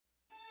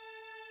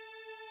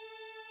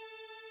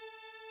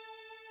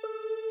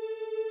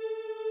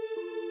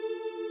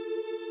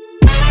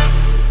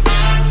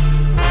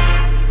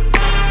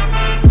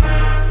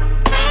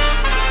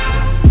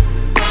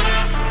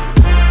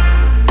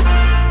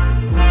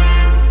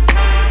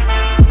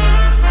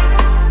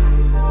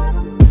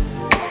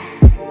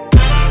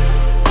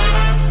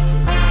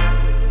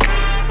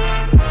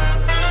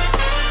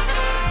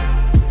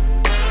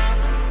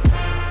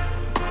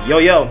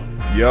Yo.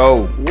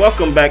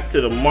 Welcome back to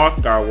the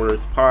Mark Our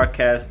Words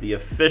podcast, the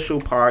official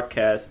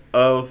podcast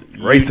of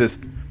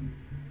Racist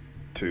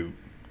Tube.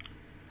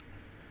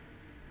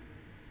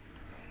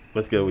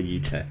 Let's go with you,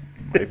 Chen.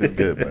 Life is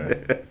good,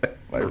 man.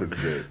 Life is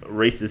good.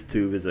 Racist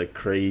Tube is a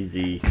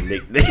crazy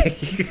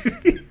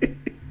nickname.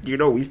 You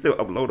know, we still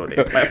upload on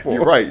that platform.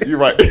 You're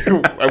right.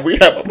 And we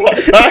have a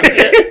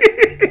podcast.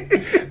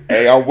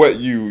 Hey, I'm what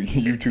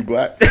you2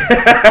 Black.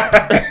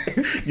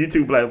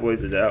 You2 Black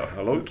Boys is out.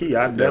 Low key,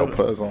 I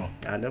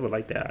never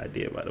liked that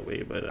idea, by the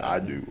way. But I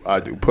do.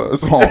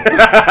 Puzz on.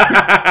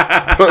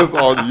 Puzz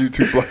on the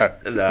You2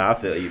 Black. Nah, I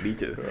feel you. Me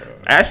too.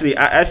 I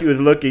actually was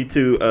looking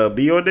to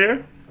be on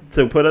there,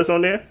 to put us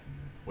on there.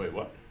 Wait,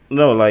 what?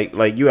 No,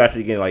 like you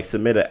actually can like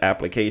submit an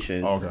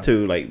application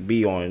to like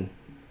be on.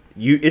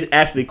 It's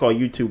actually called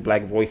You2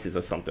 Black Voices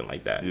or something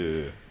like that.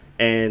 Yeah.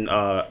 And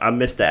I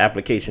missed the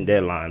application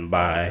deadline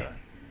by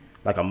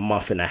like a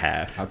month and a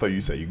half. I thought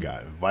you said you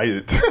got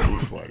invited. I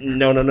was like,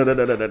 no.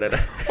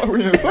 What were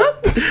you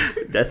accept?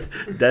 That's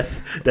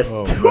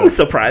two man.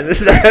 surprises.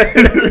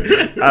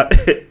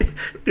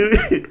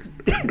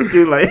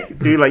 Dude, like,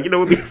 you know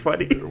what would be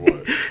funny?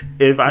 What?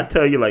 If I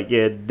tell you, like,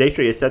 yeah, they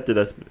straight accepted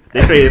us,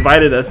 they straight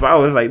invited us, but I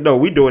was like, no,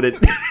 we doing it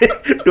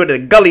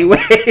the gully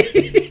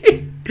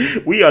way.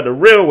 We are the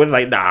real ones.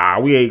 Like,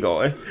 nah, we ain't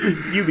going.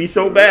 You be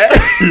so bad.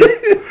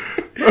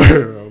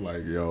 I'm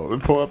like, yo,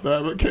 let's pull up the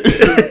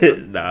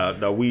application.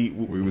 No, we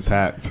was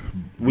hacked.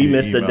 We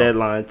missed the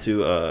deadline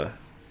to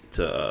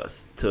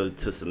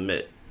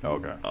submit.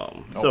 Okay.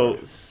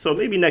 So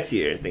maybe next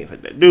year and things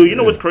like that. Dude, you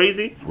know what's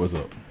crazy? What's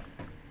up?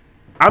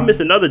 I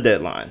missed another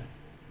deadline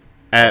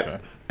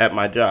at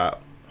my job.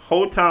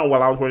 Whole time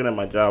while I was working at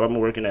my job, I've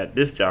been working at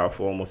this job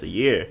for almost a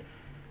year.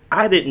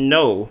 I didn't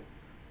know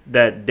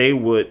that they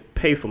would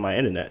pay for my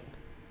internet.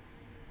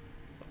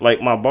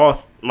 Like my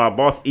boss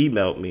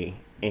emailed me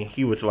and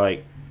he was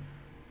like,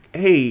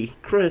 "Hey,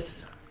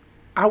 Chris,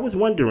 I was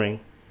wondering,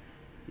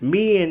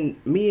 me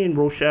and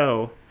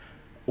Rochelle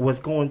was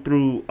going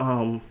through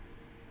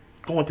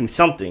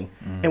something,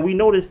 and we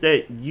noticed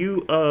that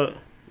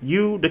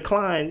you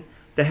declined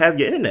to have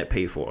your internet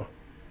paid for.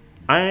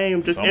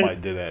 Somebody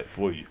did that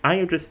for you. I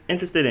am just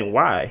interested in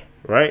why,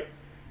 right?"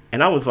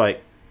 And I was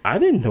like, I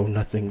didn't know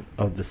nothing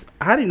of this.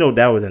 I didn't know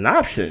that was an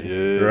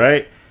option,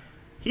 right?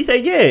 He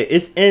said, "Yeah,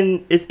 it's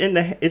in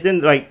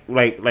like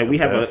we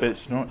have a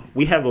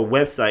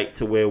website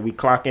to where we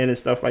clock in and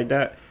stuff like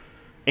that."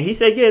 And he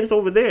said, "Yeah, it's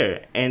over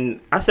there." And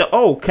I said,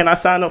 "Oh, can I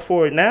sign up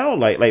for it now?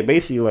 Like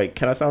basically, like,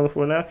 can I sign up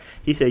for it now?"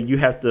 He said, "You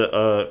have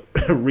to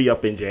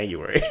re-up in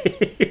January."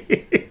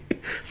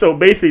 So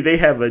basically, they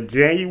have a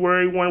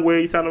January one where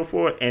you sign up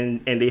for it,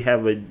 and they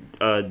have a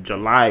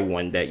July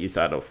one that you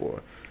sign up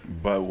for.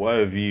 But what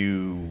if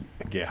you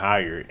get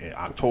hired in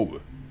October?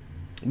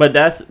 But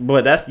that's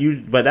what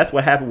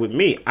happened with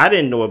me. I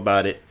didn't know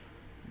about it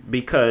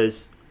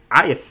because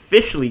I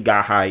officially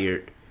got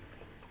hired,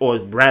 or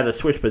rather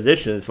switched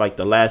positions, like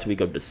the last week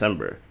of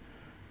December.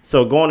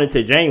 So going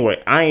into January,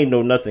 I ain't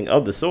know nothing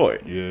of the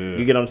sort. Yeah.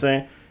 You get what I'm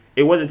saying?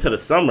 It wasn't until the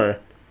summer.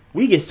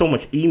 We get so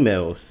much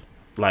emails.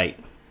 Like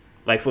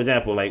for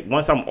example, like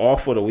once I'm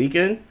off for the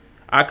weekend,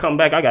 I come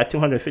back, I got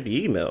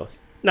 250 emails.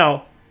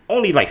 Now,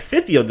 only like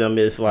 50 of them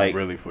is like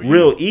really for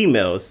real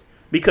emails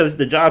because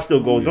the job still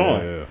goes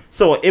on.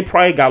 So it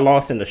probably got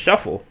lost in the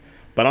shuffle.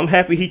 But I'm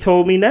happy he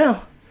told me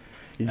now.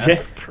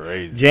 That's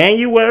crazy.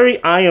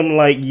 January, I am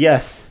like,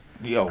 yes.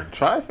 Yo,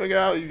 try to figure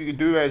out if you can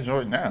do that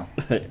joint now.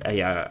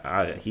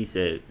 Yeah, he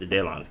said the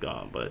deadline's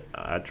gone, but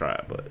I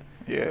tried. But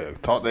yeah,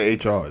 talk to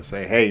HR.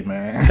 Say, hey,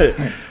 man.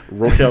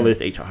 Rochelle is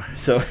HR.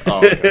 So,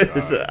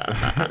 so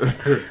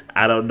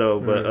I don't know.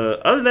 But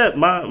other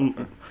than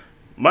that,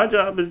 my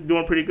job is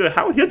doing pretty good.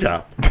 How was your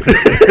job?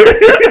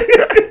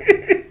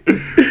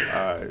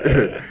 All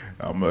right.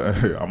 I'm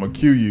gonna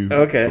cue you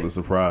for the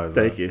surprise.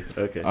 Thank you.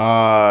 Okay.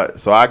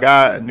 So I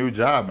got a new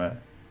job, man.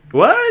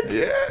 What?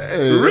 Yeah.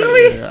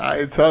 Really? Yeah, I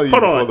didn't tell you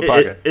Hold before on. the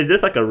podcast. Is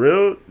this like a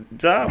real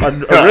job?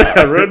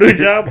 A real new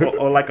job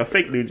or like a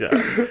fake new job?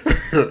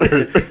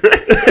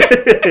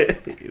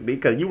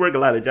 Because you work a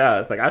lot of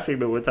jobs. Like, I should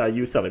remember one time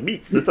you were selling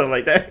meats or something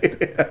like that.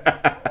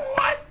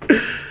 What?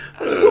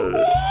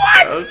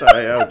 What? I'm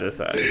sorry. I'm just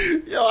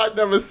sorry. Yo, I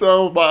never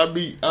sold my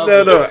meat.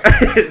 No.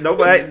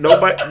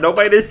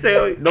 Nobody didn't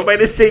sell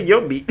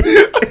your meat.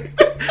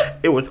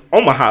 It was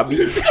Omaha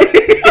meats.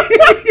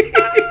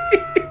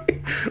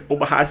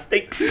 Omaha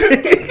steaks. Ooh,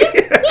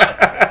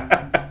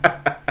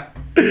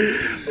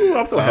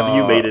 I'm so happy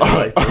you made it.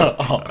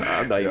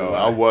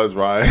 I was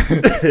right.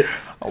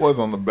 I was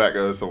on the back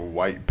of some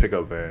white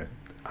pickup van.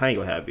 I ain't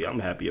gonna happy. I'm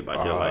happy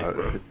about your life,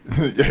 bro.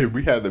 Yeah,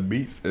 we had the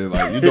beats and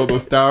like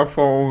those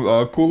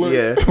styrofoam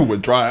coolers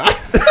with dry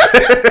ice. We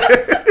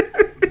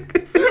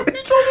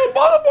drove to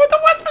Baltimore to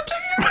West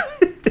Virginia.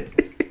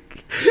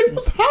 It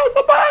was hot as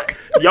a bug.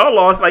 Y'all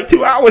lost like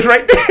 2 hours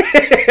right there.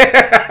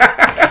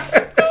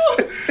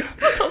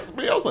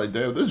 I was like,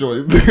 damn, this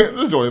joint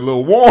a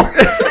little warm.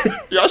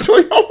 Y'all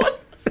sure y'all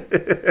want this?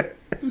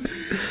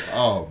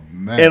 Oh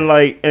man.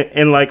 man.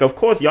 And like, of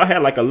course, y'all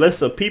had like a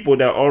list of people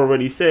that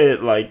already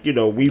said like, we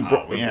we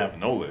didn't have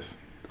no list.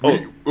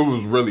 It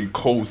was really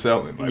cold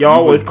selling. Like,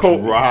 y'all was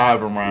cold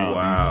drive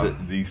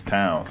around these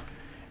towns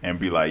and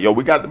be like, yo,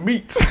 we got the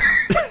meats.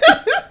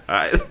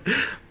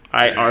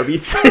 I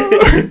Arby's.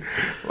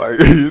 Like,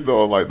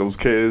 like those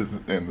kids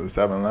in the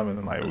 7-Eleven,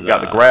 and like, we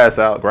got the grass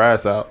out.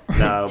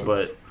 Nah,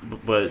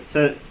 but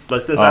since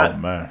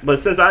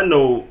I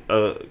know,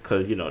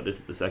 because this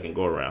is the second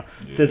go around.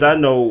 Yeah. Since I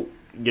know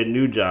your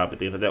new job and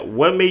things like that,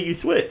 what made you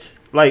switch?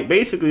 Like,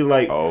 basically,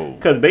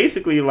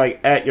 because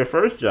at your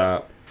first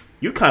job,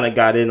 you kind of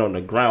got in on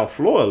the ground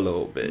floor a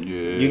little bit.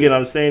 Yeah. You get what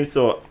I'm saying?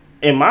 So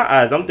in my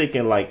eyes, I'm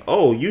thinking like,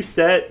 oh, you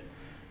said.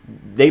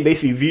 They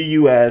basically view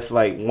you as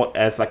like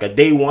a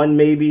day one,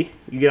 maybe.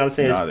 You get what I'm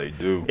saying? Nah, they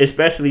do.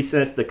 Especially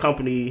since the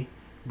company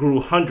grew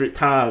 100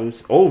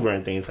 times over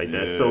and things like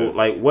that. So,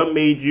 like, what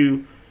made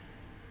you,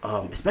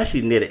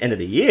 especially near the end of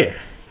the year?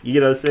 You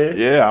get what I'm saying?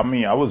 Yeah, I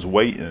mean, I was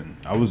waiting.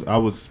 I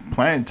was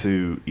planning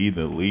to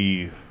either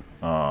leave.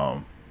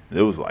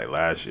 It was like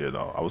last year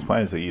though. I was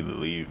planning to either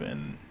leave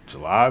in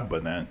July,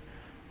 but then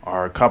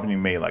our company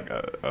made like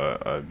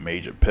a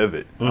major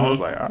pivot. Mm-hmm. I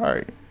was like, all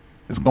right.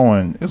 It's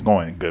going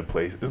a good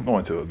place. It's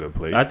going to a good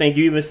place. I think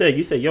you even said,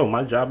 yo,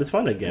 my job is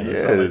fun again. Yeah,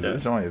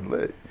 this joint is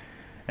lit.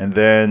 And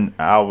then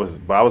I was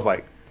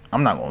like,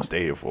 I'm not going to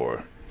stay here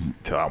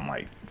till I'm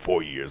like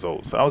 40 years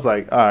old. So I was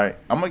like, all right,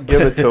 I'm going to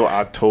give it till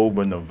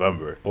October,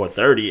 November. Or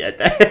 30 at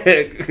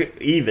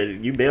that.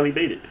 Even. You barely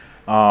made it.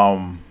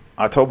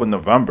 October,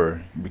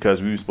 November,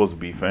 because we were supposed to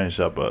be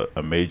finish up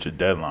a major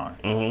deadline.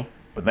 Mm-hmm.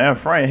 But then a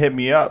friend hit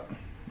me up.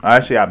 I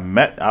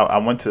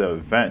went to the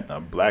event,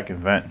 a black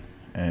event.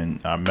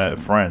 And I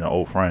met an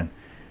old friend,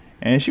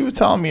 and she was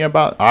telling me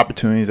about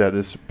opportunities at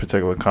this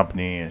particular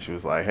company. And she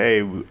was like, "Hey,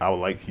 I would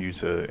like you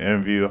to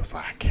interview." I was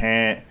like, "I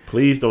can't."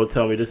 Please don't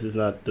tell me this is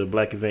not the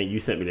black event you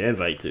sent me the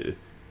invite to.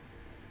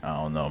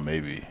 I don't know,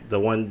 maybe the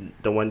one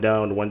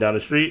down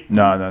the street.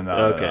 No.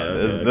 Okay,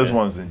 this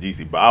one's in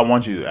DC, but I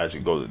want you to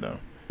actually go to them.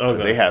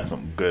 Okay, they have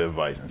some good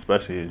advice,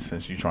 especially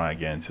since you're trying to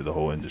get into the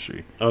whole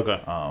industry.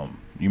 Okay,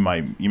 you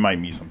might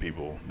meet some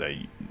people that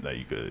you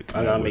could.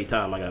 I gotta make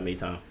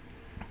time.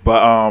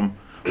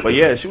 But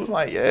yeah, she was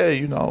like, yeah,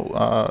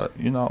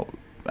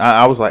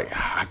 I was like,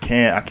 I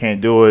can't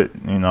do it.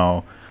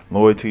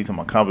 Loyalty to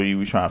my company.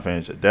 We trying to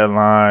finish a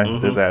deadline.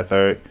 Mm-hmm. This, that,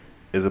 third.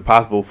 Is it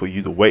possible for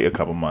you to wait a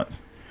couple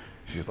months?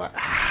 She's like,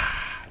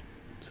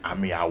 I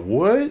mean, I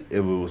would if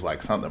it was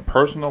like something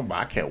personal, but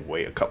I can't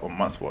wait a couple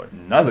months for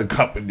another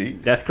company.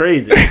 That's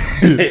crazy.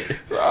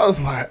 So I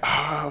was like,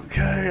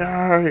 okay,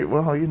 all right.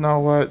 Well, you know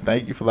what?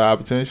 Thank you for the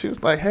opportunity. She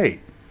was like,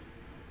 hey,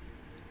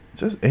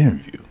 just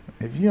interview.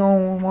 If you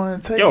don't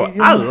want to take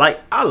it,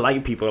 I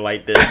like people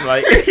like this.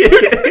 Like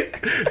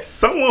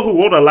someone who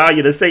won't allow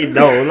you to say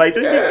no. Like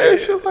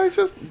she's like,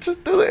 just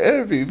do the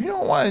interview. If you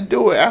don't want to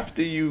do it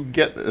after you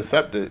get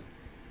accepted,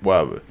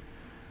 whatever.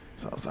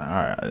 So I was like, all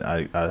right.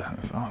 All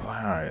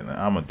right,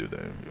 I'm gonna do the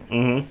interview.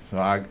 Mm-hmm.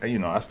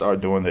 So I started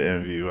doing the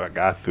interview. I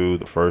got through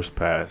the first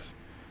pass.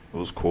 It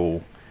was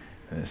cool.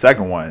 And the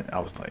second one,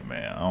 I was like,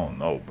 man, I don't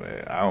know,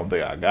 man. I don't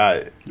think I got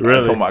it. Really?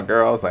 I told my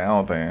girl, I was like, I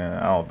don't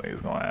think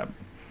it's gonna happen.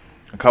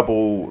 A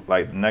couple,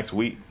 like the next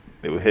week,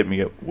 they would hit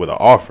me up with an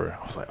offer.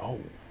 I was like,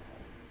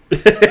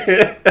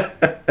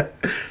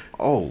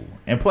 oh.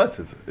 And plus,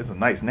 it's a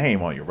nice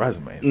name on your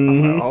resume. So I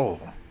was like, oh.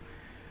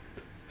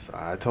 So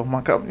I told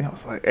my company, I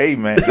was like, hey,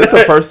 man, this is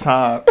the first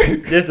time.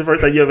 This is the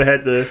first time you ever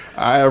had to.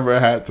 I ever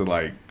had to,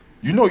 like,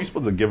 you're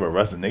supposed to give a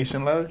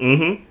resignation letter?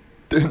 Mm-hmm.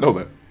 Didn't know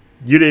that.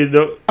 You didn't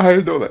know? I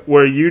didn't know that.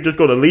 Were you just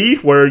going to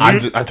leave?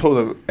 I told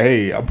them,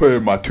 hey, I'm putting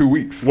in my 2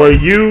 weeks. Were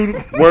you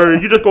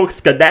just going to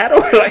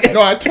skedaddle?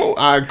 No, I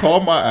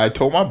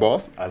told my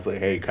boss. I was like,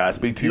 hey, can I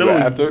speak to you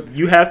after?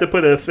 You have to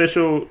put an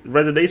official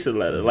resignation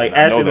letter. Like,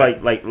 actually,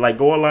 like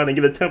go online and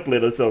get a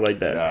template or something like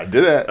that. Yeah, I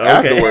did that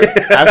afterwards.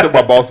 After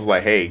my boss was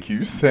like, hey, can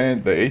you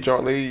send the HR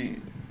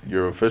lady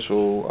your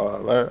official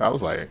letter? I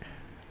was like,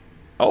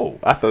 oh,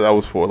 I thought that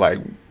was for, like,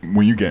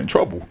 when you get in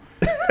trouble.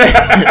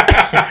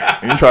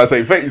 And you try to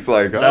say face,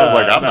 like I was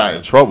like, I'm not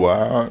in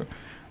trouble.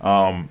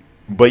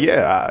 But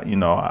yeah,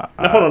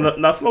 hold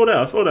on, now slow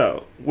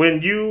down.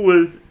 When you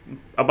was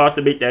about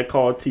to make that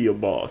call to your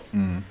boss,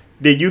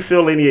 did you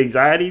feel any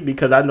anxiety?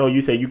 Because I know you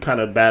said you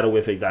kind of battle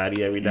with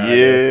anxiety every now and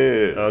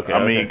then. Okay.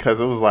 I mean,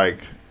 because it was like,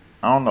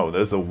 I don't know.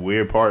 There's a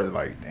weird part of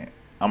like, damn,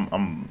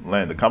 I'm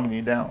letting the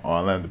company down, or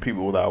I'm letting the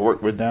people that I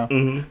work with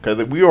down,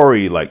 because we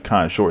already like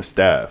kind of short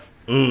staffed.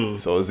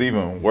 So it's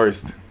even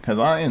worse because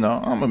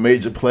I'm a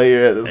major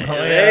player at this point.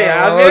 Hey,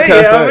 I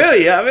feel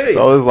you.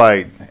 So it's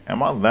like,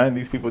 am I letting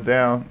these people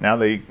down? Now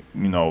they,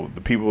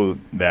 the people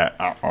that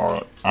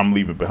I'm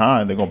leaving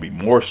behind, they're gonna be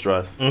more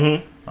stressed.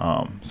 So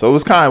it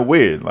was kind of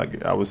weird.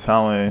 Like I was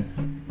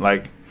telling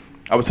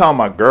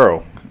my girl,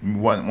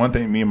 one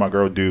thing me and my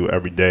girl do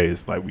every day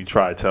is like we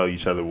try to tell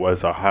each other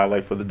what's our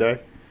highlight for the day.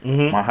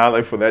 My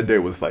highlight for that day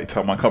was like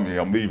tell my company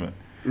I'm leaving.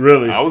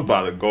 Really? I was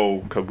about to go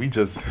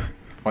because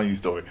funny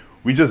story.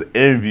 We just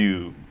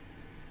interviewed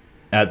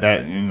at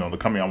that, the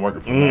company I'm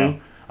working for now.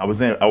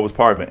 I was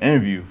part of an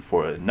interview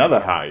for another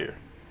hire.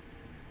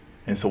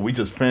 And so we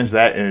just finished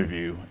that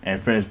interview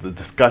and finished the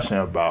discussion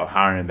about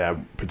hiring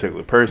that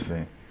particular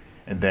person.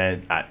 And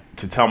then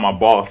to tell my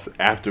boss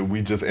after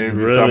we just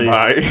interviewed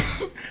somebody,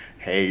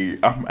 hey,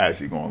 I'm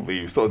actually going to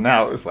leave. So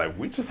now it's like,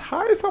 we just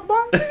hired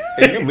somebody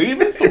and you're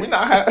leaving? So we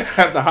not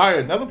have to hire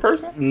another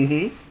person?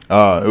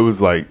 Mm-hmm. It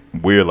was like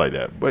weird like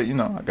that. But,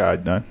 I got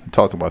it done.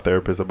 Talked to my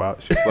therapist about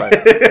it. She was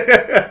like,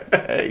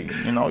 hey,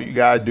 you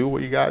got to do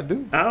what you got to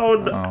do. I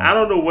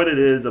don't know what it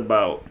is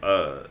about.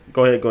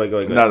 Go ahead. No,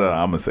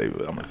 I'm going to save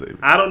it.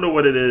 I don't know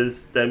what it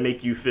is that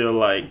make you feel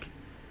like,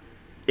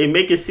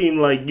 it seem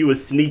like you were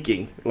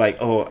sneaking.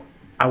 Like, oh,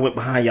 I went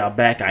behind y'all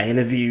back, I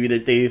interviewed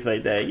and things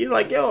like that. You're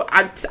like, yo,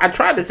 I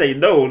tried to say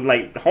no.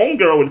 Like, the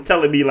homegirl was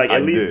telling me, like,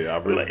 at least, did. I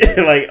really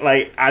did.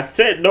 like, I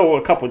said no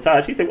a couple of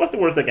times. She said, what's the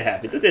worst that could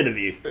happen? Just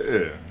interview.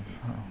 Yeah.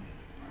 So,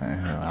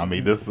 I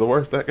mean, this is the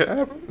worst that could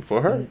happen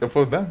for her and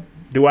for them.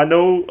 Do I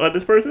know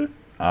this person?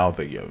 I don't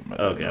think you ever met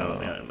them. Okay, I don't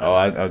think I know. Oh,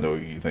 I know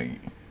you think.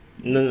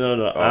 No.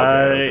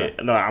 Okay.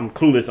 No, I'm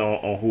clueless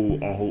on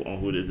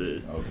who this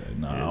is. Okay,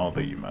 no, yeah. I don't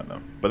think you met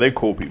them, but they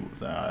cool people.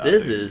 So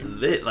this is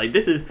lit. Like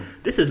this is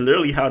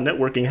literally how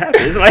networking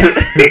happens. like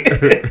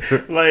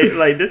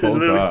this is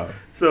literally. Time.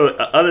 So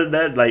other than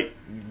that, like,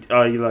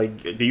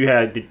 do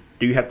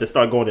you have to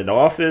start going in the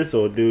office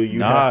or do you?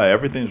 Nah,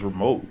 everything's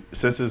remote.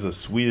 Since it's a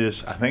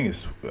Swedish, I think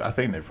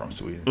they're from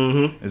Sweden.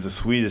 Mm-hmm. It's a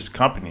Swedish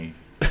company.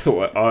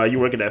 Are you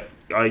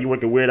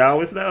working weird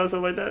hours now or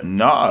something like that?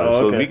 Nah, okay.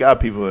 So we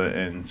got people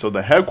so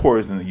the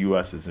headquarters in the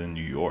U.S. is in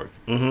New York.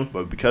 Mm-hmm.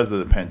 But because of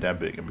the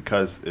pandemic and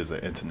because it's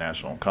an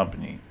international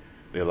company,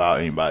 they allow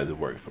anybody to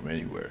work from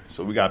anywhere.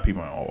 So we got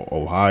people in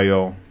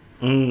Ohio.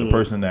 Mm-hmm. The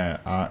person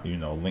that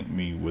linked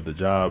me with the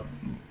job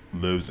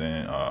lives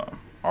in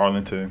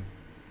Arlington.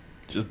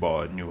 Just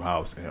bought a new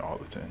house in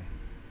Arlington.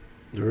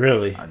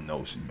 Really? I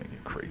know she's making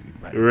crazy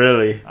money.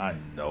 Really? I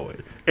know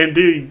it. And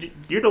dude,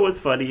 you know what's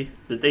funny?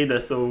 The thing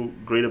that's so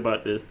great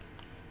about this,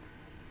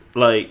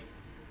 like,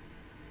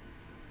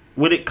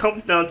 when it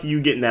comes down to you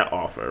getting that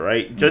offer,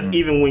 right? Just mm-hmm.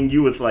 even when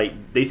you was like,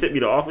 they sent me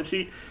the offer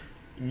sheet,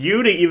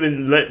 you didn't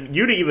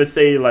even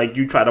say like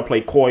you try to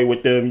play coy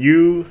with them.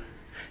 You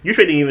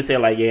shouldn't even say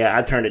like, yeah,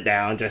 I turned it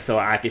down just so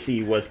I can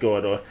see what's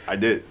going on. I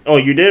did. Oh,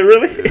 you did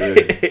really?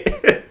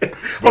 Yeah.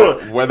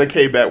 When they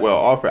came back with an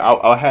offer,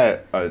 I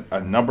had a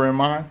number in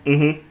mind.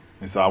 Mm-hmm.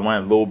 And so I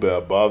went a little bit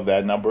above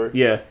that number.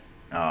 Yeah.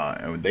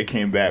 And when they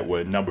came back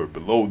with a number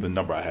below the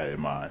number I had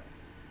in mind,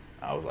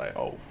 I was like,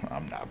 oh,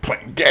 I'm not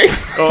playing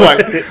games.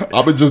 Like, I'm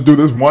going to just do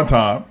this one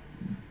time,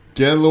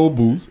 get a little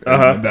boost,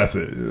 and that's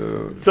it.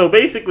 Yeah. So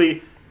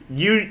basically,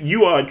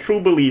 you are a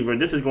true believer.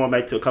 This is going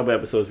back to a couple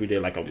episodes we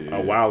did, like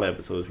a while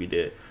episodes we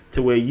did,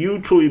 to where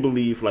you truly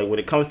believe, like, when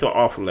it comes to an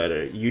offer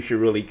letter, you should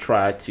really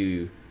try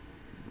to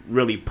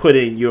really put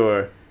in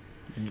your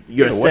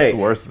say. What's the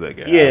worst of that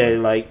guy? Yeah,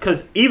 like,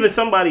 because even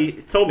somebody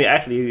told me,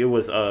 actually, it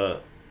was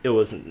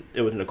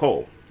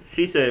Nicole.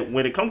 She said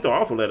when it comes to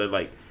offer letter,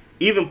 like,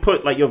 even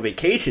put like your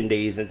vacation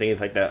days and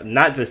things like that,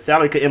 not just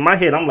salary. Cause in my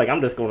head, I'm like,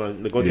 I'm just going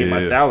to negotiate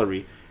my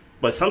salary,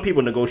 but some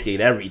people negotiate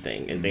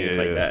everything and things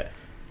like that,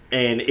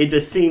 and it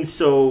just seems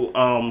so,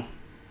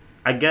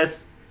 I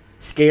guess,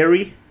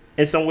 scary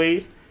in some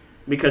ways,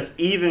 because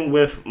even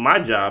with my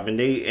job, and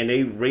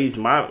they raised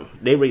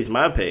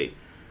my pay.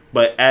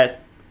 But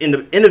in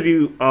the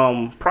interview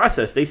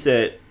process, they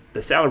said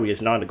the salary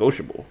is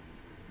non-negotiable,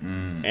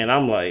 and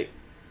I'm like,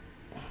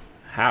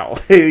 how?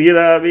 You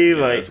know what I mean?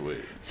 Yeah, like, that's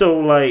weird. So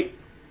like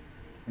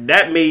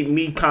that made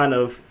me kind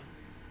of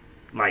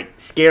like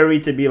scary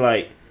to be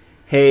like,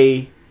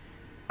 hey,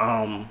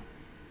 I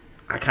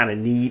kind of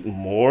need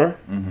more.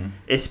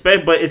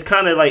 Mm-hmm. But it's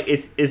kind of like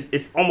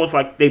it's almost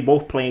like they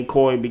both playing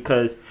coy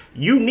because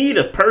you need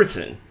a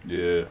person,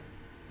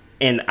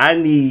 and I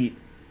need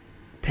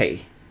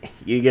pay.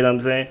 You get what I'm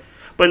saying?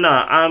 But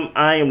nah,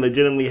 I am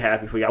legitimately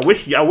happy for you. I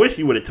wish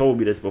you would have told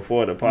me this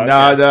before the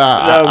podcast.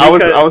 Nah.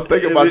 I was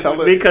thinking about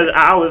telling because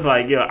I was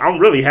like, yo, I'm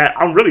really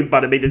about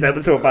to make this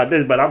episode about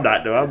this, but I'm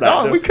not though.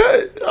 No, we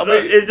could. I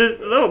mean, it's just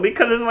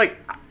because it's like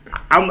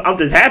I'm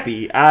just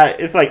happy.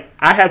 It's like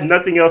I have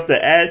nothing else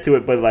to add to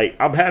it, but like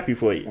I'm happy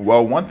for you.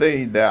 Well, one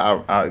thing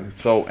that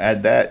so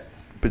at that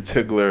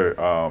particular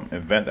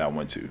event that I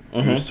went to,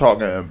 we was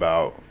talking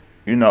about,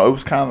 it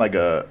was kind of like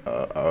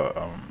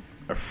a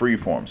free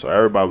form, so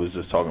everybody was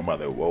just talking about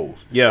their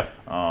woes,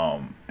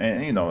 and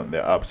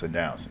their ups and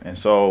downs. And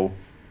so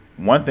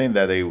one thing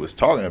that they was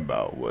talking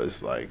about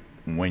was like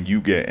when you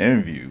get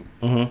interviewed,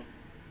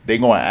 they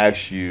gonna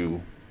ask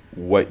you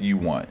what you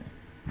want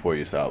for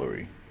your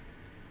salary.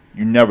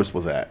 You're never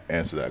supposed to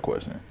answer that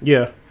question.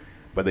 Yeah,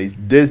 but they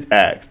did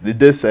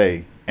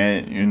say,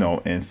 and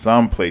in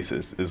some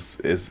places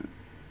is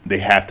they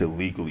have to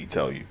legally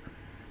tell you.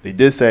 They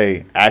did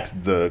say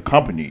ask the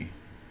company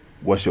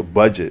what's your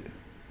budget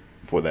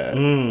for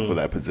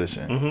that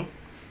position,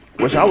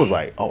 which I was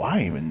like, oh, I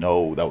didn't even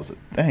know that was a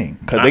thing,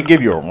 because they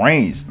give you a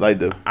range. I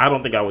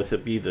don't think I was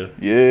hip either.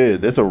 Yeah,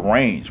 there's a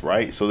range,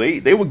 right? So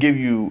they would give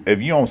you,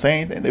 if you don't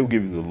say anything, they would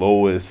give you the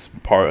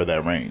lowest part of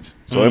that range.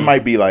 So it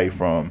might be like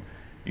from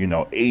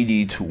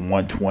 80 to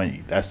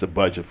 120. That's the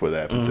budget for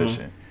that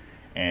position.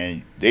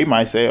 And they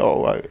might say,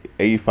 oh,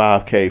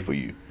 $85K for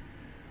you.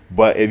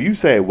 But if you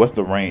say, what's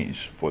the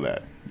range for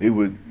that? It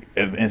would,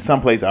 in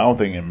some places, I don't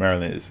think in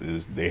Maryland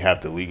is they have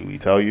to legally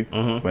tell you.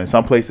 But in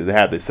some places, they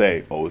have to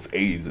say, oh, it's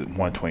 80 to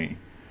 120.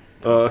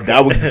 Okay.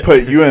 That would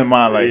put you in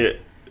mind like,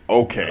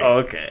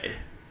 okay.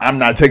 I'm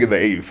not taking the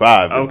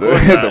 85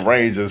 if the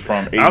range is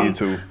from 80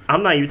 to...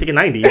 I'm not even taking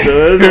 90.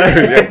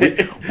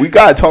 We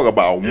got to talk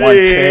about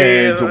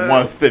 110 to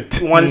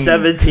 115.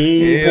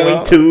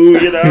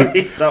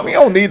 117.2, So we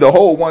don't need the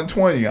whole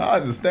 120. I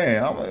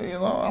understand.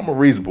 I'm a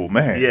reasonable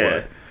man.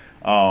 Yeah.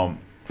 But,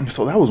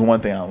 so that was one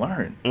thing I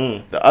learned.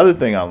 The other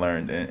thing I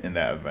learned in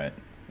that event,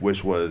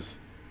 which was,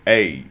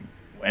 and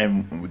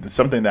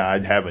something that I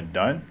haven't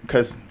done,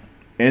 because...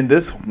 And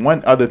this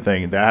one other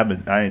thing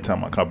that I ain't tell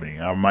my company,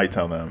 I might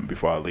tell them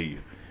before I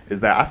leave, is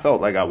that I felt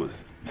like I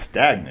was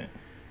stagnant.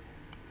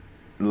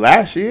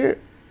 Last year,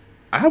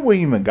 I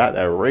wouldn't even got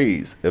that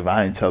raise if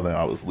I didn't tell them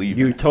I was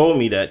leaving. You told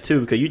me that too,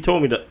 because you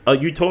told me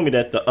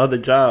that the other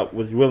job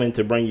was willing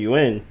to bring you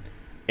in,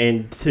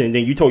 and then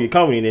you told your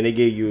company, and then they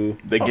gave you.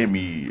 Gave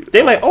me.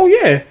 They're like, oh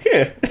yeah,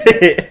 here.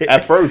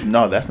 At first,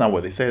 no, that's not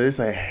what they say. They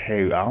say,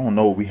 hey, I don't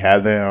know what we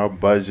have in our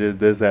budget,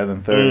 this, that,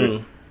 and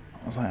third.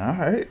 I was like, all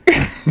right.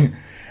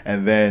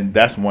 And then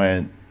that's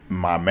when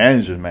my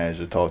manager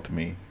talked to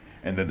me,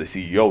 and then the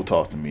CEO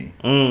talked to me,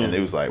 and they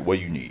was like, what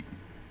do you need?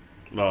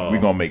 We're going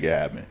to make it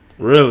happen.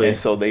 Really? And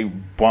so they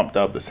bumped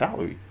up the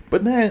salary.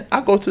 But then I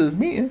go to this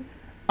meeting,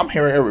 I'm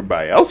hearing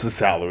everybody else's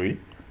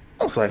salary.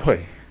 I was like,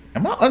 wait,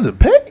 am I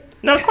underpaid?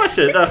 Now,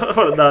 question.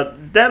 Hold on. Now,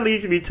 that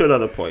leads me to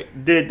another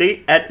point. Did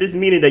they, at this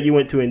meeting that you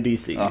went to in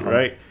D.C.,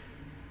 right,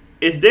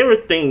 is there a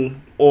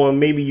thing, or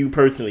maybe you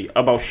personally,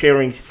 about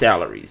sharing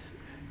salaries?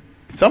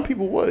 Some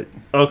people would.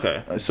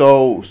 Okay.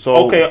 So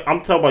okay, I'm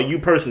talking about you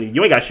personally.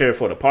 You ain't got to share it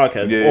for the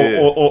podcast,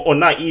 or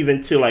not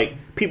even to like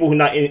people who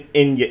not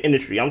in your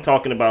industry. I'm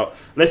talking about,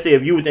 let's say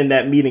if you was in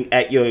that meeting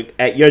at your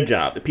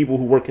job, the people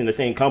who worked in the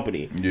same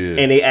company,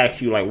 and they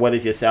ask you like, what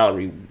is your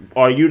salary?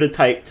 Are you the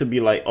type to be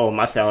like, oh,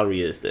 my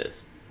salary is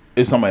this?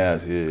 If somebody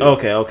asks,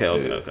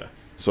 Okay.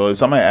 So if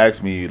somebody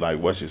asks me like,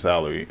 what's your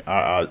salary?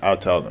 I'll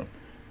tell them,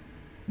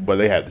 but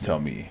they have to tell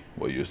me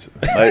what you're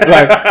like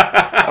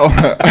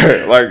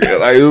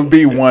it would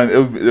be one. It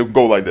would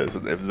go like this.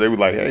 If they were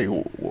like, "Hey,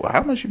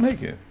 how much you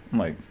making?" I'm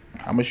like,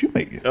 "How much you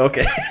making?"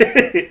 Okay.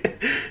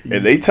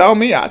 If they tell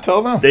me, I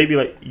tell them. They be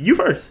like, "You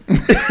first."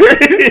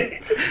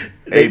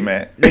 Hey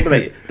man, they be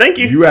like, "Thank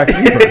you." You ask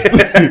me first.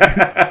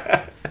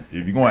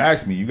 If you're gonna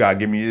ask me, you gotta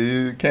give me.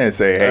 You can't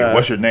say, "Hey,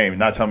 what's your name?" and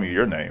not tell me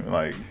your name.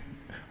 Like,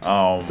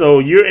 so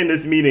you're in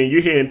this meeting,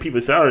 you're hearing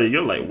people's salary.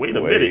 You're like, "Wait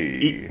a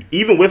minute."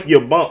 Even with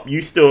your bump,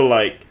 you still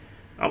like.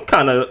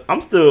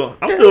 I'm still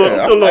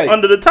like,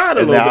 under the tide a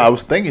little bit. I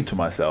was thinking to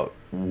myself,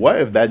 what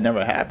if that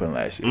never happened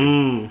last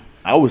year?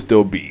 I would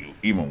still be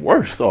even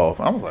worse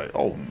off. I was like,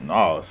 oh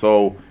no.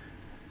 So,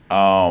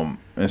 and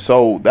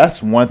so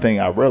that's one thing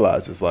I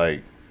realized is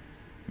like,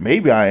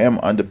 maybe I am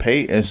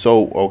underpaid. And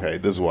so, okay,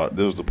 this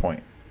was the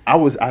point.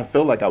 I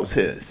felt like I was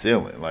hitting a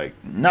ceiling, like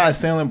not a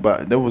ceiling,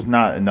 but there was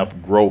not enough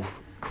growth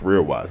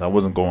career wise. I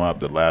wasn't going up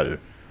the ladder.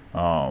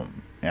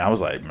 And I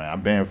was like, man,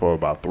 I've been here for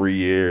about 3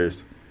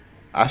 years.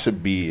 I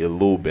should be a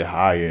little bit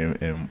higher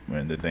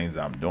in the things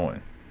that I'm doing.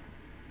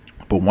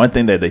 But one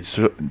thing that they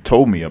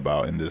told me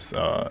about in this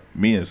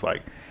meeting is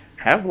like,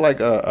 have like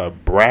a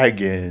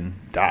bragging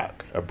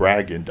doc.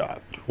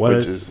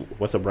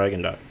 What's a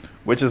bragging doc?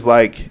 Which is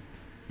like,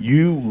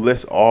 you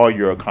list all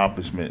your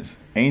accomplishments.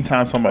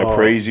 Anytime somebody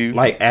praise you.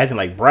 Like acting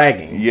like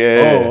bragging.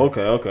 Yeah. Oh,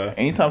 okay.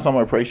 Anytime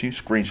somebody praise you,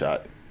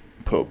 screenshot,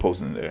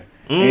 post in there.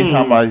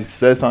 Anytime somebody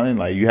says something,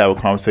 like you have a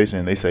conversation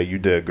and they say you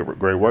did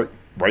great work,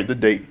 write the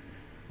date.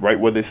 Write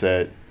what they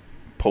said,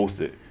 post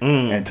it,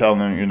 and tell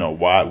them,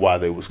 why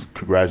they was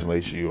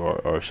congratulating you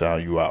or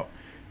shouting you out.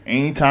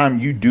 Anytime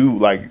you do,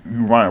 like,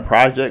 you run a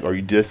project or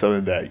you did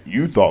something that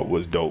you thought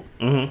was dope,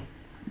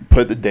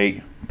 put the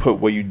date, put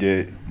what you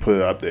did, put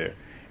it up there.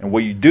 And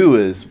what you do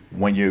is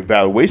when your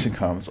evaluation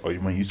comes, or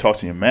when you talk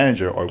to your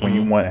manager, or when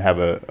you want to have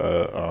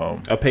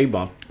a pay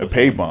bump,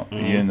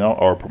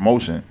 or a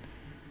promotion,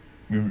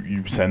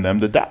 you send them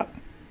the doc.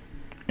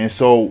 And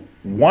so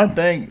one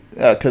thing,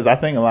 because I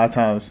think a lot of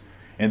times,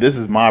 and this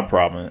is my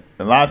problem,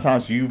 a lot of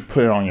times you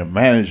put it on your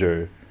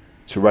manager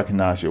to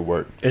recognize your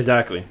work.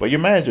 Exactly. But your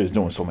manager is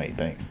doing so many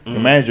things. Your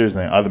manager is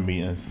in other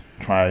meetings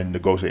trying to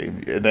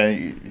negotiate. And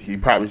then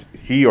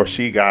he or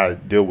she got to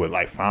deal with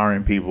like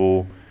firing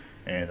people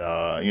and,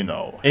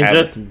 and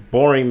just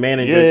boring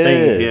manager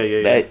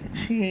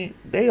things. Yeah.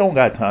 They don't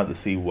got time to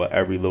see what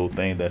every little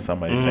thing that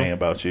somebody's saying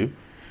about you.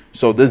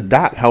 So this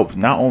doc helps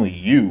not only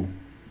you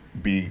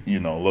be,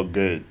 look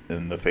good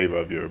in the favor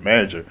of your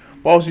manager,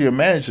 but also your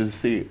manager to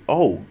see,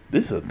 oh,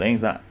 these are things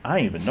that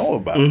I didn't even know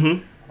about.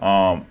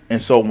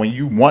 And so when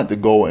you want to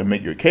go and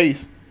make your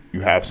case,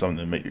 you have something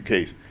to make your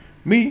case.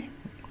 Me,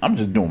 I'm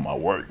just doing my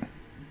work.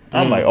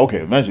 I'm like, okay,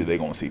 eventually they're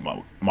gonna see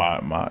my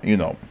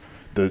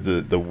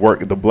the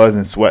work, the blood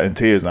and sweat and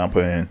tears that I'm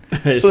putting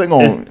in. So they're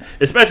going,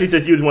 especially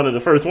since you was one of the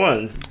first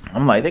ones.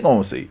 I'm like, they're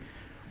going to see.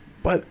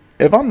 But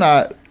if I'm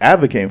not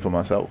advocating for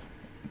myself,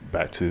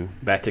 back to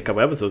a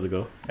couple episodes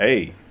ago.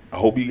 Hey, I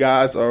hope you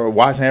guys are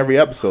watching every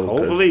episode.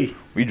 Hopefully,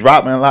 we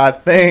dropping a lot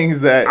of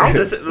things that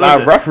a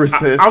lot of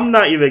references. I'm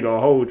not even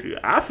gonna hold you.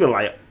 I feel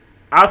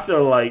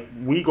like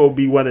we gonna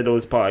be one of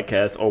those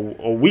podcasts,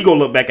 or we gonna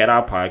look back at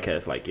our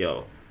podcast like,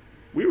 yo,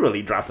 we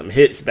really dropped some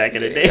hits back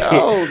in the day.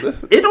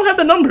 It don't have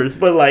the numbers,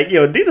 but like,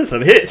 yo, these are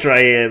some hits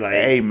right here. Like,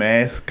 hey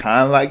man, it's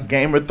kind of like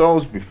Game of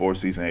Thrones before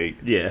season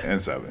 8,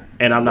 and 7.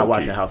 And I'm not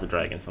watching House of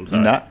Dragons. I'm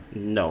sorry. You're not?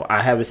 No,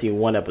 I haven't seen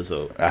one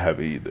episode. I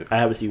haven't either. I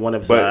haven't seen one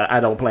episode. But I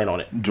don't plan on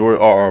it. George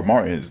R.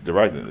 Martin is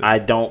directing this. I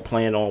don't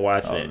plan on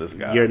watching it. This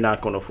guy. You're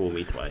not gonna fool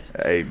me twice.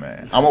 Hey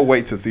man, I'm gonna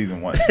wait till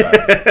season 1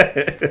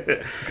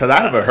 because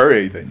I haven't heard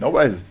anything.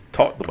 Nobody's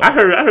talked about. I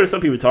heard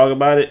some people talk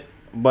about it.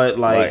 But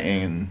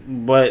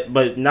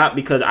but not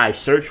because I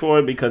searched for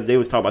it, because they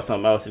was talking about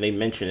something else and they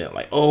mentioned it,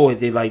 like, oh,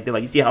 they're like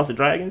you see House of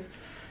Dragons,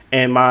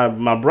 and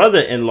my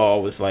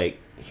brother-in-law was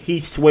like, he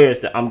swears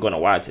that I'm gonna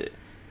watch it,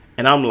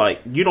 and I'm like,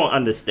 you don't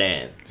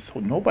understand. So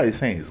nobody's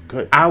saying it's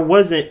good. I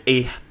wasn't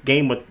a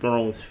Game of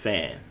Thrones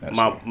fan.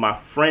 My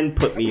friend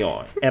put me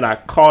on, and I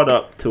caught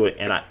up to it,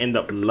 and I end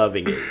up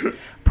loving it,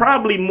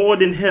 probably more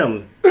than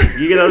him.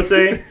 You get what I'm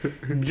saying?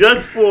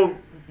 Just for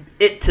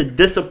it to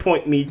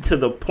disappoint me to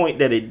the point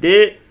that it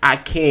did, I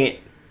can't.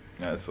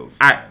 That's so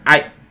sad.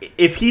 I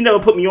if he never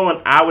put me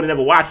on, I would have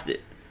never watched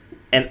it,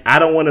 and I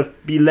don't want to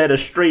be led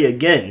astray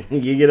again.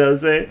 You get what I'm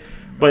saying?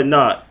 But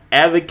no,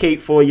 advocate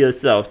for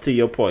yourself. To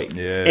your point,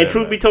 yeah. And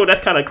truth be told,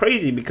 that's kind of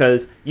crazy,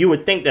 because you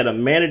would think that a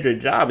manager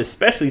job,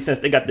 especially since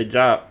they got the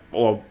job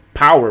or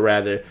power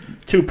rather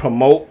to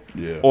promote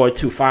or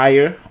to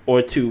fire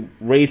or to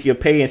raise your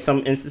pay in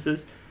some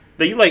instances,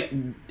 that you like,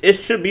 it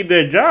should be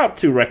their job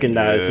to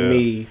recognize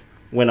me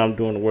when I'm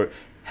doing the work.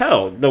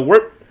 Hell, the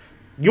work,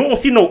 you won't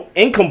see no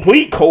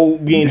incomplete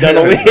code being done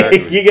over here.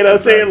 You get what I'm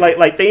saying?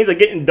 Like things are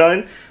getting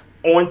done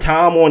on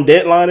time, on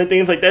deadline, and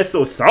things like that.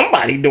 So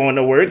somebody doing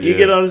the work. You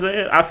get what I'm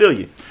saying? I feel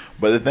you.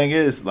 But the thing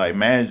is, like,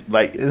 man,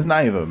 like, it's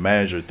not even a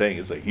manager thing.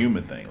 It's a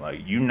human thing. Like,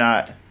 you're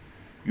not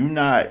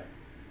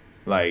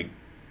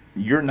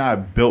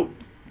built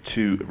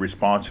to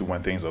respond to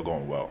when things are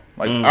going well.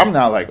 Like, I'm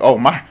not like, oh,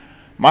 my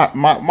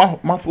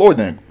floor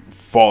didn't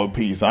fall to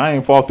pieces. I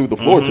ain't fall through the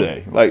floor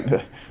today. Like,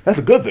 that's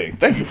a good thing.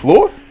 Thank you,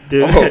 floor.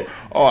 The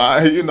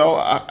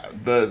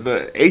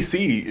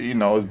AC,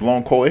 is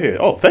blowing cold air.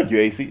 Oh, thank you,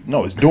 AC.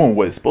 No, it's doing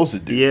what it's supposed to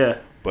do. Yeah.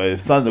 But if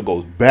something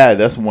goes bad,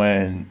 that's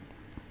when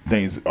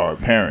things are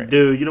apparent.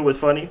 Dude, you know what's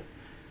funny?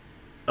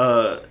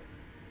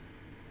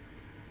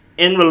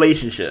 In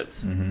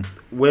relationships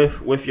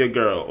with your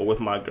girl or with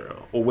my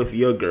girl or with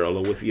your girl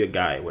or with your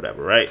guy or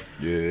whatever, right?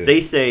 Yeah.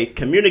 They say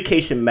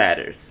communication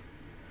matters.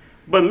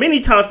 But many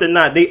times they're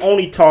not. They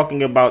only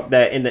talking about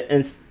that in the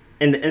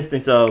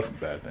instance of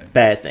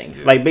bad things.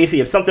 Yeah. Like, basically,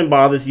 if something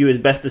bothers you, it's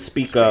best to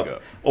speak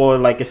up. Or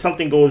like if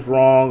something goes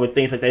wrong or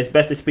things like that, it's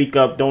best to speak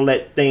up. Don't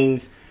let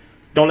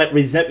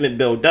resentment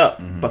build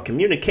up. But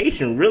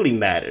communication really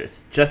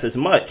matters just as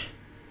much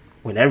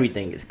when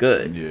everything is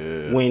good.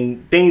 Yeah.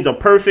 When things are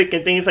perfect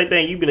and things like that,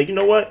 and you be like, you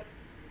know what?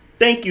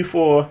 Thank you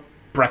for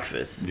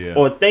breakfast. Yeah.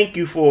 Or thank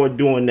you for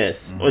doing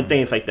this. Or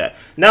things like that.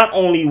 Not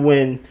only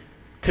when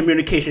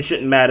communication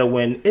shouldn't matter,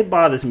 when it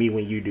bothers me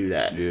when you do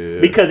that. Yeah.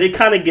 Because it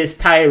kind of gets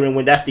tiring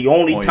when that's the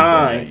only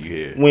time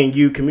when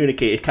you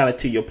communicate. It's kind of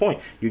to your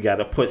point. You got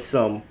to put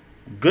some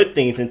good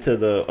things into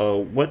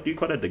the, what do you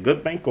call that? The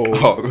good bank or?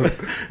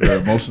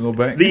 The emotional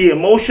bank? The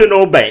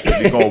emotional bank.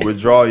 If you're going to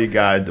withdraw, you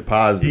got to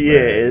deposit. Yeah,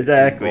 man.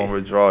 Exactly. If you're going to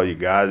withdraw, you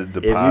got to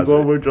deposit. If you're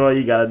going to withdraw,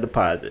 you got to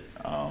deposit.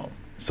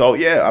 So,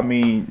 yeah, I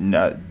mean,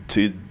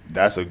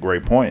 that's a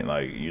great point.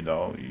 Like, and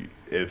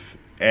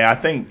I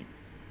think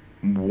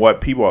what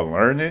people are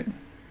learning,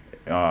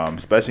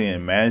 especially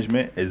in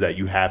management, is that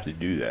you have to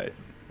do that.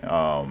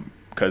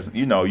 Because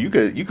you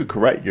could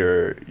correct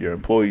your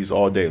employees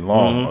all day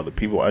long or the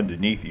people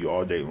underneath you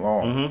all day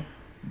long,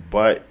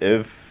 but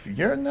if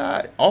you're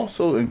not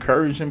also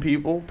encouraging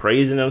people,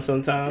 praising them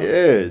sometimes,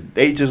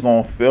 they just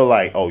gonna feel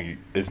like, oh,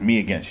 it's me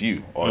against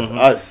you or it's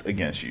us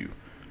against you.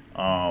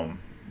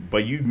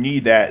 But you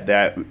need that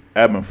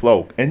ebb and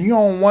flow, and you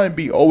don't want to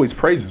be always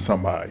praising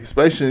somebody,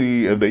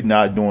 especially if they're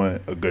not doing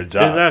a good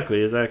job.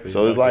 Exactly.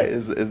 So it's like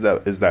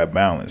it's that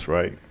balance,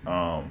 right?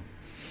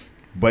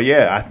 But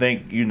yeah, I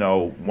think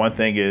one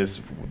thing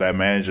is that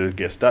manager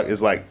gets stuck.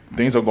 It's like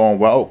things are going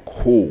well,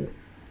 cool.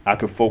 I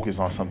could focus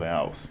on something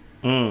else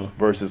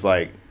versus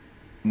like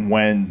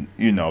when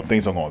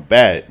things are going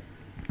bad.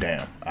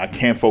 Damn, I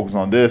can't focus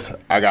on this.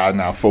 I gotta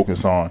now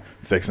focus on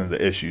fixing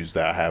the issues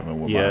that I have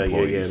with my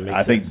employees.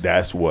 I think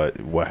that's what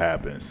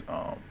happens.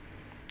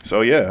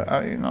 So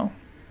yeah, it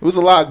was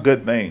a lot of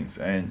good things,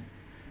 and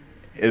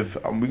if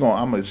I'm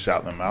gonna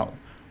shout them out.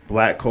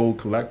 Black Code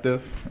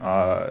Collective,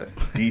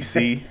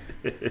 DC.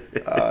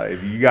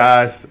 If you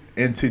guys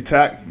into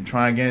tech, you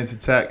try and get into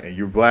tech, and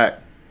you're black,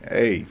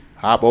 hey,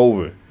 hop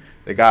over.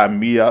 They got a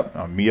meetup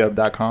on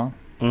meetup.com.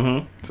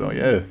 So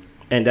yeah.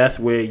 And that's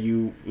where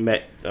you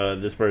met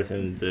this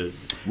person.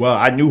 Well,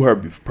 I knew her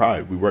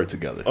probably. We worked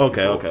together.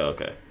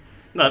 Okay.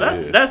 No,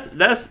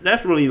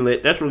 that's really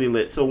lit. That's really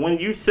lit. So when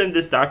you send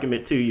this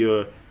document to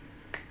your,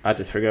 I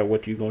just figure out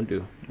what you gonna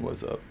do.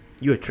 What's up?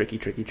 You're a tricky.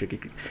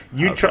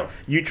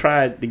 You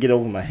tried to get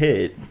over my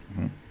head,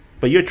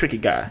 but you're a tricky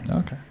guy.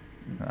 Okay.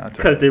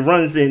 Because it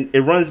runs in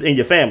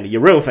your family,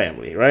 your real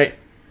family, right?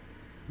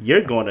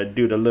 You're gonna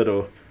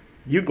do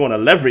you're gonna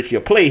leverage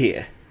your play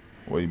here.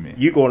 What do you mean?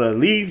 You're gonna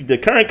leave the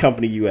current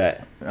company you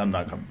at. I'm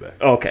not coming back.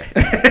 Okay.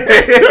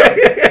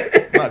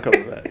 I'm not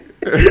coming back.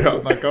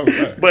 I'm not coming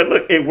back. But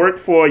look, it worked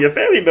for your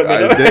family member.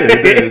 It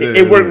did.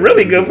 It worked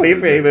really good for your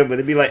family member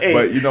to be like, hey.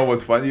 But you know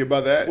what's funny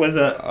about that? What's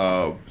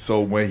up? So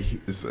when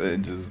just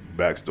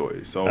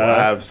backstory. So I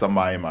have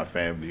somebody in my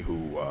family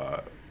who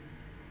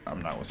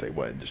I'm not gonna say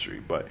what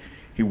industry, but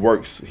he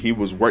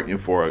was working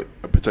for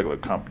a particular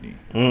company.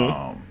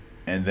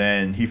 And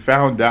then he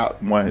found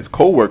out one of his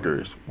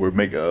coworkers were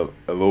making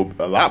a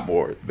lot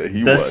more than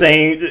he was.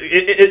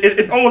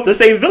 It's almost the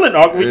same villain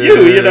arc with you.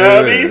 You know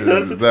what I mean? So,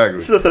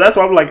 exactly. So that's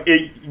why I'm like,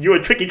 you're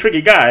a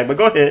tricky guy. But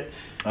go ahead.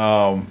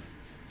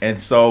 And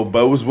so,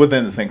 but it was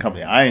within the same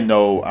company. I don't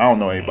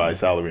know anybody's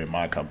salary in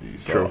my company.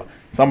 So True.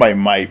 Somebody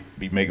might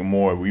be making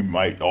more. We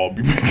might all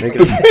be making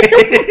the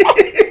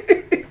same.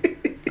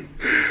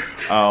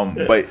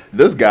 But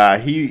this guy,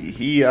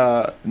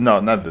 no,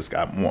 not this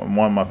guy. One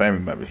of my family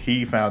members.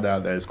 He found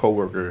out that his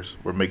coworkers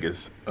were making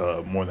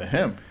more than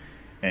him,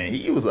 and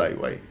he was like,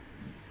 "Wait,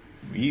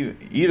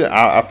 either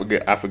I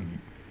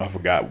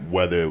forgot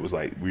whether it was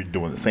like we were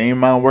doing the same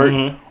amount of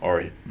work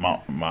or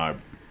my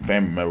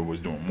family member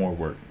was doing more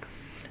work."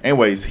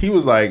 Anyways, he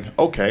was like,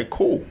 "Okay,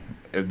 cool.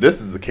 If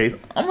this is the case,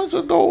 I'm gonna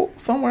just go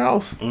somewhere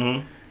else."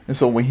 And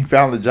so when he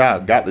got the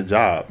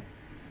job,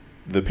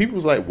 the people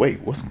was like, "Wait,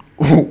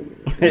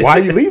 why are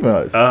you leaving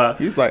us?"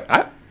 He's like,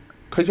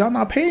 "Cause y'all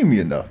not paying me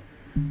enough."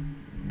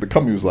 The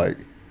company was like,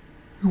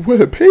 "We would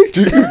have paid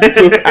you. You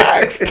just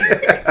asked."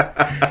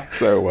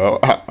 So, well,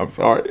 I'm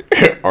sorry.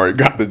 Already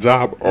got the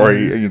job.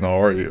 Already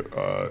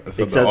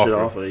accepted the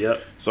offer. Yep.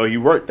 So he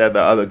worked at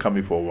the other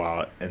company for a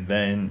while, and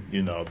then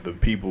the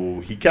people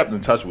he kept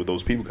in touch with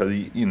those people because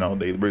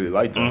they really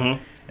liked him,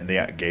 and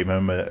they gave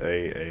him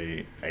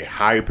a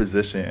higher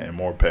position and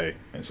more pay,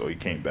 and so he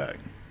came back.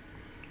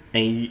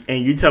 And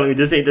you telling me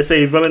this ain't the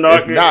same villain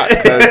arc? It's not,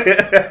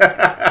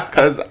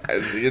 because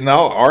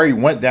Ari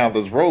went down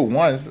this road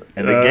once,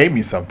 and they gave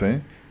me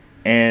something,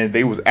 and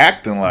they was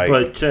acting like,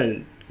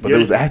 they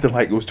was acting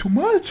like it was too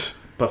much.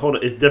 But hold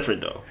on, it's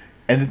different though.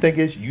 And the thing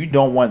is, you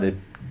don't want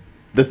them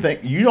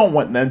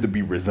to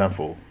be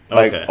resentful.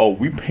 Like, oh,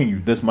 we paying you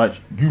this much,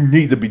 you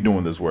need to be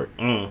doing this work.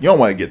 You don't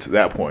want to get to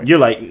that point. You're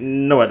like,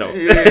 no, I don't.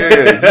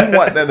 Yeah, you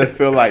want them to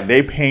feel like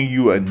they paying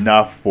you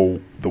enough for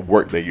the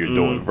work that you're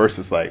doing,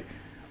 versus like,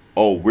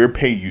 oh, we're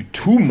paying you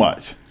too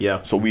much.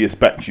 Yeah. So we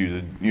expect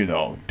you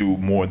to, do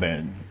more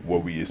than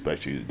what we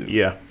expect you to do.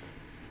 Yeah.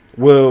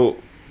 Will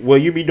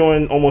you be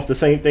doing almost the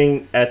same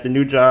thing at the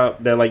new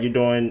job that like you're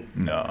doing?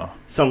 No.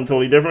 Something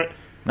totally different?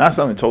 Not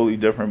something totally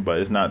different, but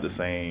it's not the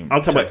same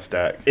tech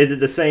stack. Is it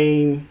the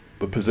same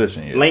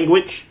position?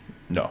 Language?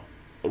 No.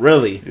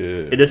 Really?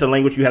 Yeah. Is this a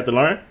language you have to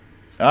learn?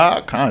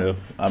 Kind of.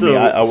 I mean,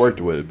 I worked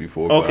with it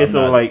before. Okay,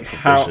 so like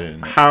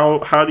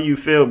how do you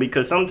feel?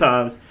 Because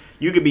sometimes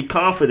you could be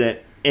confident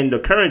in the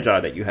current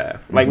job that you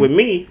have. Like with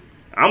me,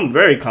 I'm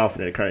very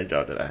confident in the current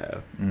job that I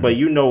have. But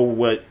you know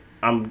what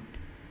I'm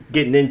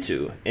getting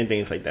into and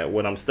things like that.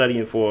 What I'm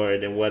studying for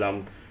and what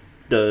I'm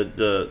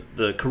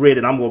the career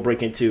that I'm gonna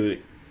break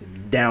into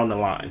down the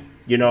line.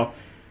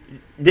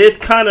 There's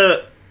kind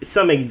of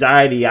some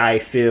anxiety I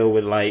feel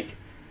with like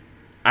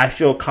I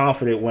feel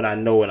confident when I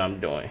know what I'm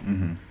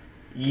doing.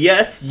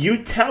 Yes,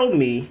 you tell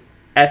me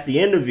at the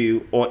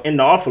interview or in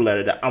the offer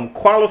letter that I'm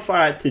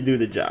qualified to do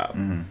the job.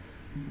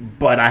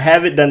 But I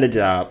haven't done the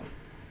job.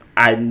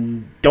 I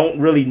don't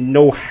really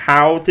know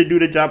how to do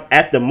the job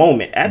at the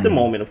moment. At the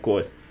moment, of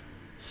course.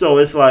 So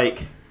it's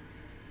like,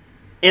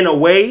 in a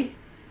way,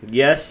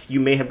 yes, you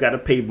may have got a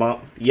pay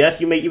bump. Yes,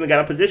 you may even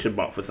got a position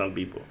bump for some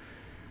people.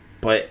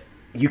 But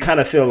you kind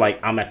of feel like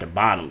I'm at the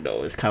bottom,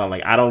 though. It's kind of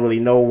like I don't really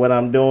know what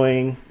I'm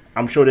doing.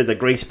 I'm sure there's a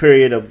grace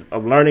period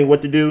of learning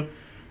what to do.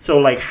 So,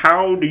 like,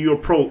 how do you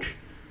approach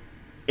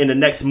in the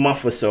next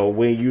month or so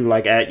when you,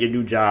 like, at your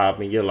new job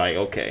and you're like,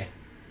 okay,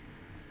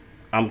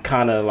 I'm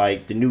kind of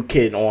like the new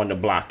kid on the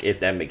block, if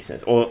that makes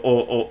sense.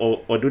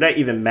 Or do that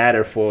even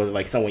matter for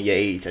like someone your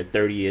age, at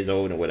 30 years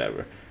old or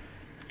whatever?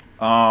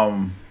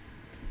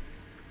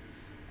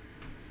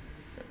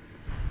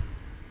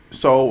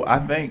 So I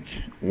think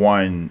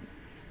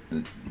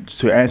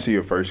to answer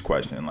your first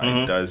question, like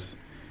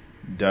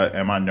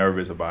am I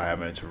nervous about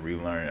having to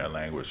relearn a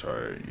language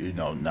or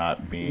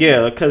not being?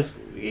 Yeah, because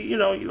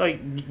like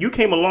you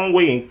came a long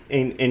way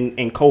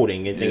in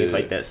coding and things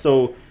like that.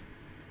 So,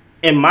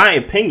 in my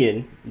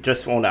opinion,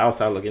 just on the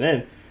outside looking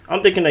in,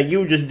 I'm thinking that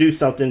you just do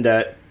something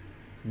that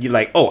you're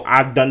like, oh,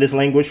 I've done this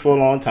language for a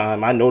long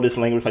time. I know this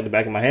language like the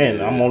back of my hand.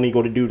 I'm only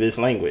going to do this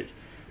language.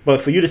 But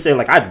for you to say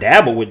like I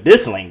dabble with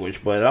this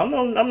language, but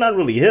I'm not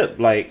really hip.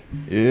 Like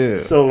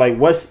So like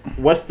what's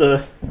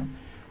the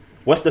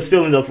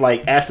feeling of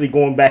like actually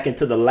going back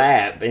into the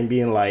lab and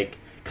being like,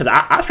 because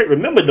I should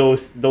remember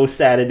those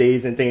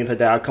Saturdays and things like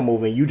that. I come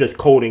over and you just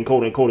coding,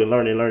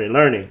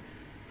 learning,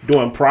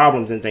 doing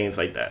problems and things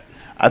like that.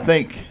 I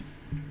think,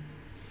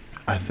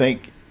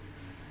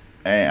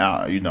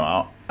 and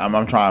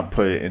I'm trying to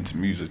put it into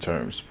music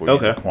terms for you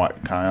to kind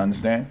of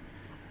understand.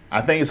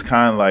 I think it's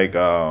kind of like,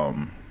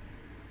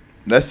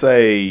 let's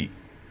say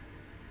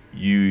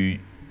you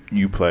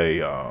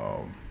play,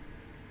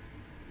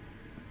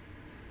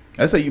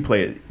 let's say you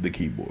play the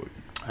keyboard.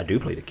 I do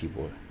play the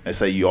keyboard. Let's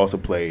say you also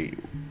play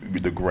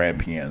the grand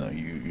piano.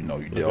 You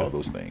did all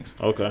those things.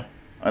 Okay.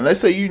 And let's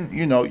say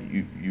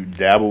you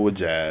dabble with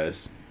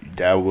jazz, you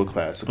dabble with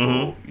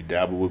classical, you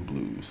dabble with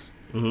blues,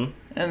 and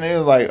they're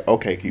like,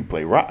 okay, can you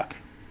play rock?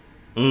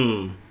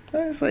 And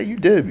it's like you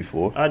did it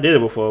before. I did it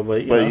before,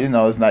 but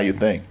it's not your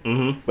thing.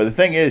 But the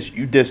thing is,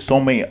 you did so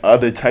many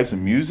other types of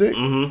music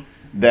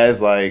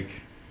that's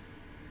like,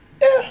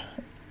 yeah,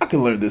 I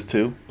can learn this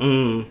too.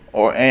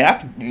 Or and I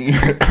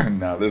can.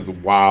 Now this is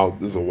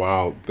a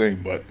wild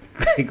thing, but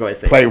go ahead,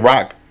 play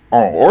rock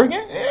on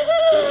organ.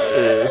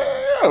 Yeah,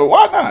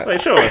 why not?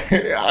 Like, sure.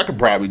 I could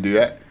probably do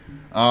that.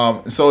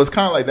 So it's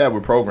kind of like that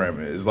with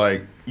programming. It's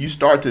like you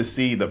start to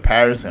see the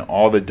patterns in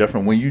all the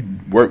different, when you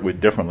work with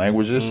different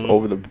languages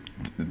over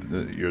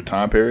your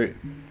time period,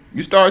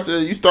 you start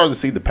to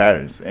see the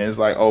patterns, and it's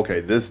like, okay,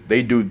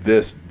 they do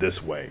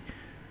this way,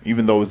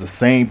 even though it's the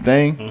same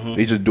thing,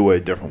 they just do it a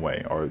different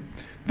way, or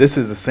this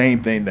is the same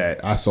thing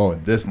that I saw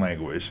in this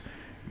language,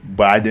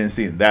 but I didn't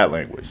see it in that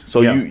language.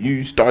 So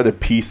you start to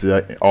piece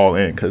it all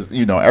in, because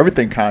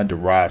everything kind of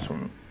derives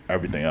from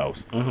everything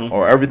else,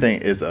 or everything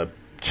is a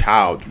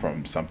child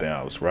from something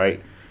else,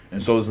 right?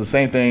 And so it's the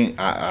same thing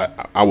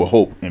I would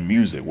hope in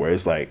music, where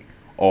it's like,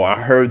 oh, I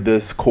heard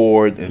this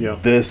chord in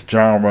this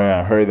genre,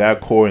 I heard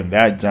that chord in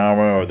that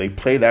genre, or they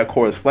play that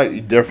chord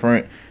slightly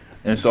different.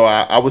 And so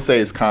I would say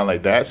it's kind of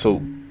like that.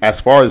 So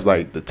as far as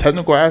like the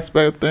technical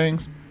aspect of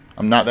things,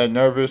 I'm not that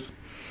nervous.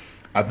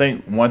 I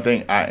think one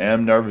thing I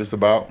am nervous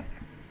about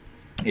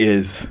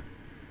is,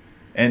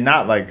 and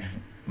not like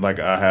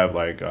I have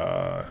like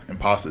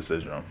imposter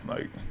syndrome,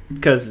 like,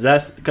 because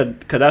that's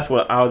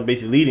what I was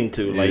basically leading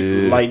to.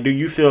 Like do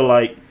you feel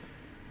like,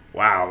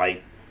 wow,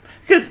 like,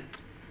 because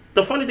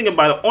the funny thing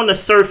about it, on the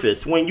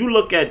surface, when you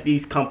look at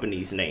these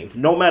companies' names,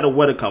 no matter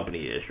what a company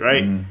is,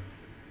 right?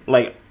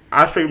 Like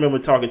I actually remember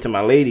talking to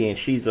my lady, and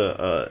she's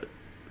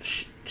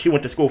she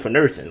went to school for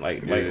nursing,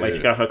 like she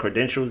got her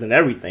credentials and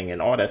everything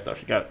and all that stuff.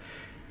 She got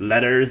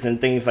letters and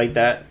things like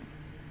that.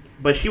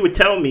 But she would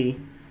tell me,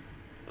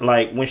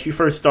 like, when she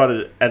first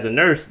started as a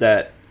nurse,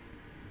 that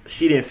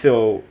she didn't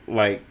feel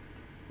like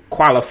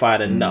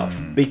qualified enough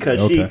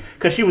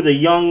because she was a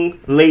young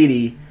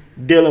lady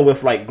dealing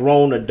with like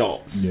grown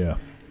adults. Yeah.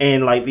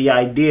 And like the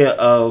idea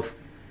of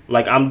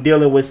like, I'm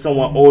dealing with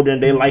someone older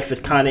and their life is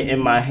kind of in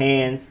my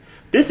hands.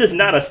 This is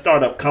not a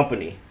startup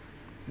company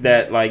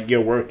that like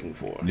you're working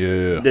for.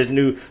 Yeah. There's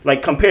new,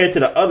 like, compared to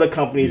the other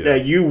companies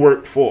that you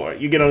worked for.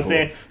 You get what I'm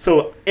saying?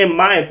 So in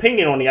my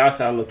opinion, on the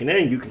outside looking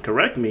in, you can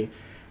correct me,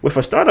 with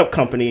a startup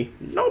company,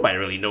 nobody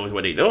really knows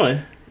what they're doing.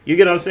 You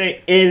get what I'm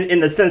saying? In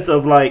the sense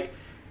of like,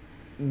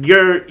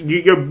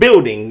 you're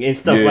building and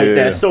stuff like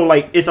that. So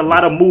like, it's a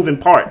lot of moving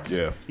parts.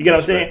 Yeah. You get what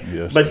I'm saying?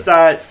 Yeah,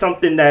 besides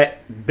something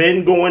that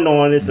been going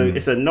on, it's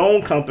a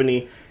known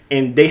company,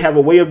 and they have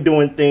a way of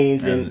doing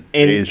things, and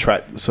they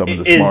attract some of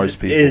the smartest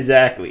people.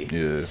 Exactly.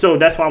 Yeah. So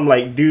that's why I'm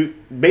like,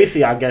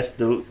 basically, I guess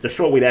the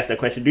short way to ask that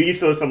question, do you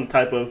feel some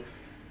type of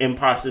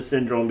imposter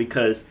syndrome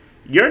because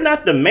you're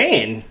not the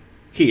man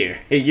here?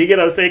 You get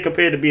what I'm saying?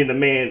 Compared to being the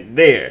man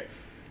there.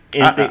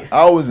 I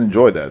always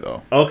enjoyed that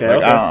though. Okay.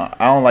 Like,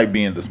 I don't like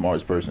being the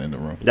smartest person in the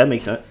room. That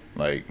makes sense.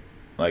 Like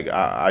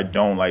I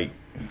don't like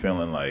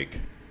feeling like,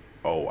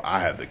 oh, I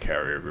have to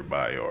carry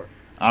everybody, or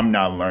I'm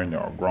not learning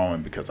or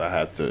growing because I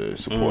have to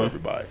support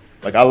everybody.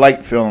 Like, I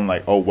like feeling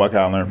like, oh, what can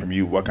I learn from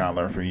you? What can I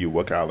learn from you?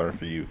 What can I learn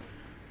from you?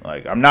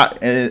 Like, I'm not.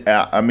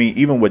 I mean,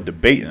 even with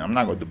debating, I'm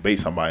not going to debate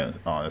somebody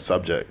on a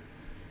subject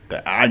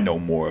that I know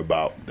more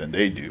about than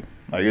they do.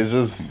 Like, it's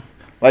just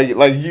like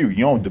you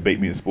don't debate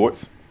me in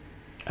sports.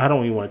 I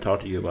don't even want to talk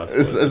to you about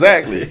sports.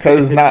 Exactly,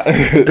 because it's not.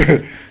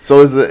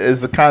 So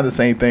it's the kind of the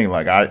same thing.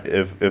 Like,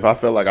 if I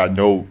feel like I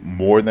know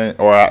more than,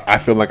 or I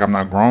feel like I'm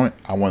not growing,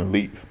 I want to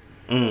leave.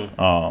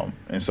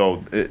 And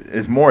so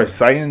it's more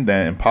exciting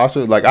than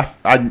imposter. Like,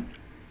 I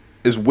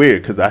it's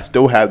weird because I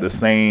still have the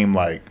same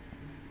like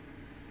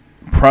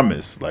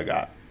premise. Like,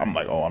 I'm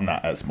like, oh, I'm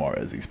not as smart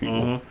as these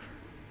people.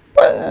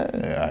 But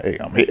hey,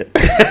 I'm here.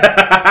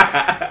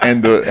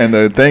 and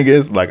the thing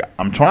is, like,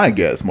 I'm trying to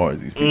get as smart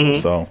as these people.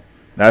 So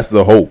that's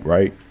the hope,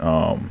 right?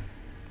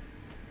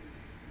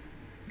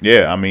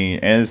 Yeah, I mean,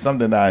 and it's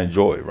something that I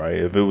enjoy, right?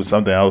 If it was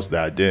something else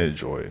that I did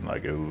enjoy,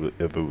 like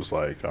if it was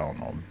like, I don't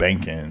know,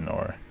 banking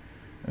or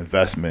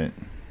investment,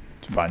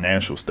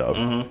 financial stuff,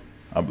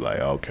 I'd be like,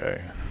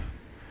 okay,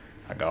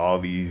 I got all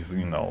these,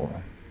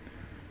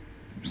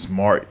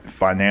 smart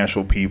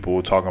financial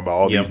people talking about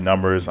all these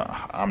numbers.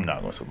 I'm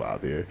not going to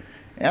survive here.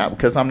 Yeah,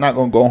 because I'm not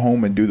going to go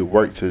home and do the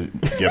work to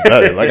get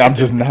better. Like, I'm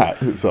just not.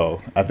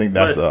 So I think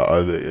that's the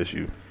other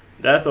issue.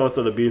 That's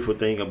also the beautiful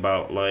thing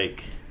about,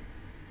 like,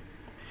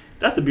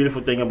 that's the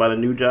beautiful thing about a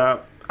new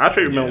job. I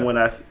actually remember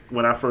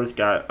when I first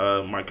got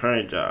my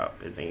current job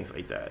and things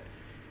like that.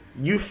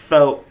 You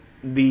felt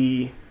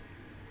the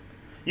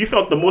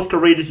most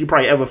courageous you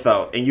probably ever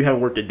felt, and you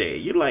haven't worked a day.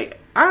 You're like,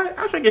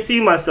 I can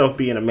see myself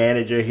being a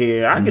manager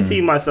here. I can see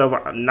myself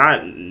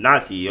not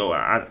CEO.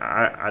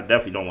 I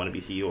definitely don't want to be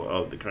CEO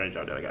of the current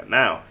job that I got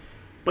now.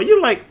 But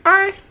you're like,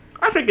 I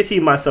can see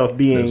myself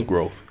being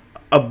growth,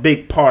 a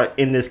big part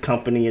in this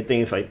company and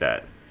things like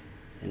that.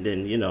 And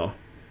then,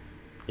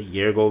 a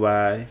year go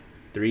by,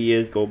 3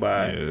 years go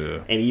by,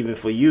 and even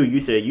for you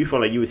said you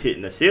felt like you was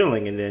hitting the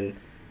ceiling, and then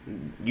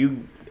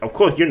you, of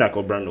course, you're not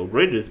gonna burn no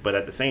bridges, but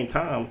at the same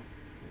time,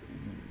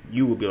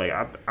 you would be like,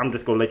 I'm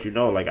just gonna let you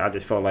know, like, I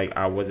just felt like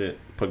I wasn't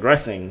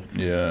progressing,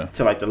 to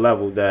like the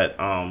level that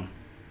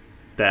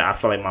that I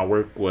felt like my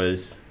work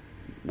was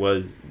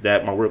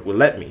that my work would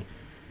let me,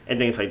 and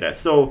things like that.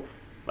 So,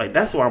 like,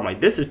 that's why I'm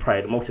like, this is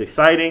probably the most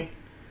exciting.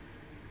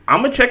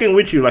 I'm gonna check in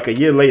with you like a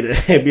year later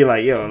and be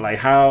like, yo, like,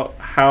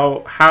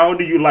 how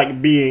do you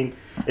like being,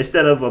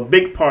 instead of a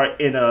big part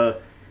in a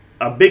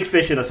big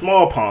fish in a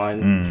small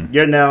pond,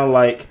 you're now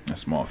like a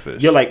small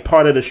fish. You're like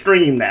part of the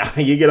stream now.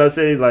 You get what I'm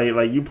saying?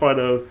 Like you part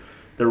of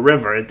the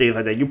river and things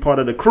like that. You part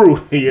of the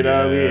crew. You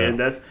know what I mean? And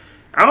that's,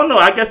 I don't know.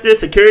 I guess there's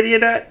security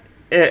in that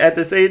at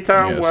the same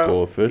time. Yeah, a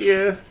school of fish.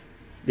 Yeah.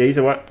 Yeah, you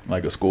said what?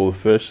 Like a school of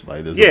fish.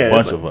 Like there's a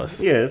bunch of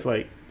us. Yeah, it's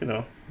like,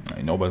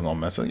 Like nobody's gonna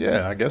mess up.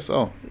 Yeah, I guess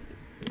so.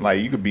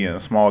 Like you could be in a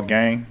small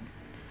gang,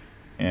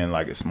 and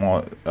like a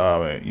small,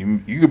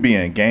 you could be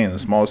in a gang in a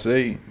small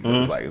city,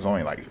 but it's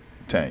only like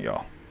 10 of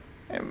y'all.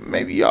 And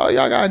maybe y'all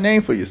got a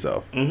name for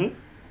yourself.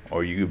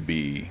 Or you could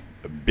be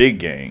a big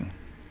gang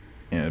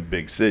in a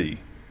big city,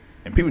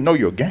 and people know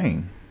your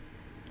gang,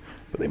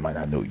 but they might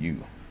not know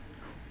you.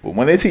 But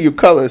when they see your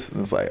colors,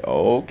 it's like,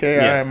 oh, okay,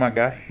 all right, my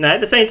guy. Now,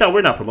 at the same time,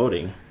 we're not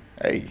promoting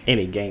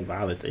any gang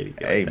violence. Hey,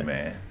 like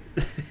man.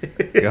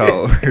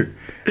 Yo,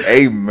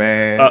 hey,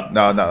 man.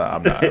 No, I'm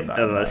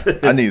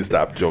not. I need to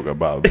stop joking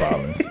about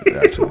violence,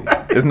 actually.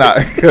 It's not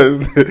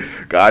because,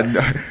 God,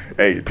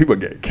 hey, people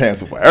get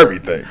canceled for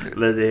everything.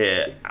 Listen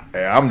here.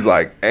 And I'm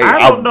like, hey,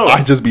 I don't know.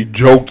 I just be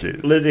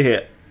joking. Listen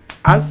here.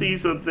 I see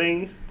some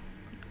things.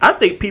 I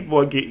think people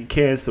are getting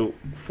canceled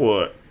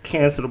for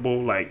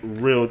cancelable, like,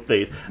 real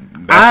things.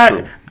 That's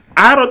true.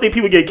 I don't think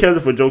people get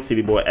canceled for jokes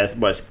anymore as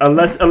much,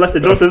 unless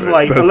the jokes is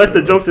like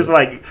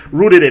like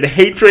rooted in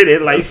hatred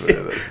and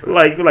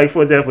like like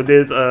for example,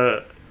 there's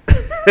I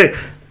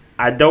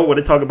don't want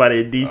to talk about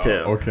it in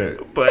detail. Okay,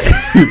 but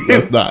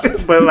let's not.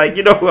 But like,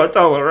 you know what I'm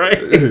talking about,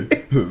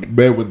 right?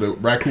 Man with the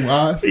raccoon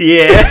eyes.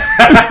 Yeah,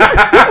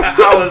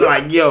 I was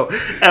like, yo.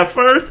 At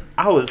first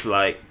I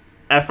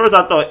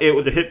thought it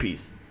was a hit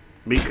piece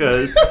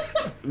because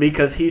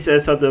he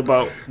said something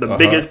about the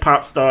biggest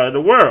pop star in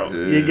the world.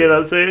 Yeah. You get what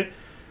I'm saying?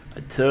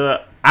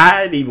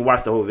 I didn't even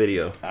watch the whole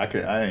video. I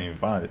didn't even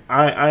find it.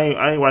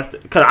 I ain't watched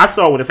it because I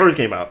saw it when it first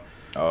came out.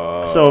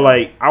 So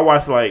like I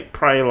watched like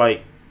probably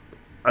like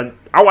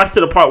I watched to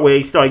the part where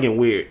he started getting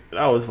weird. And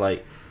I was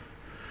like,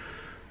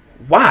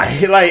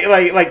 why?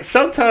 like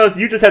sometimes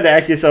you just have to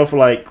ask yourself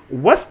like,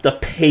 what's the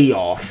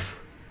payoff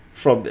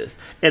from this?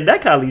 And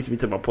that kind of leads me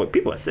to my point.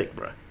 People are sick,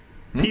 bro.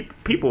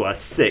 People are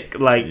sick.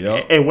 Like,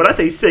 and when I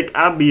say sick,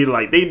 I mean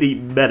like they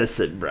need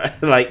medicine, bro.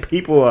 Like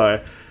people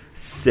are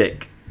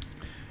sick.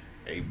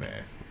 Hey,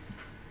 man,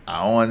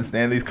 I don't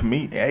understand these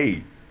comedians.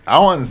 Hey, I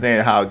don't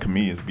understand how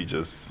comedians be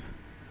just.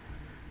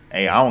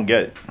 Hey, I don't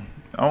get it.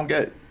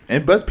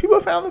 And but people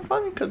found it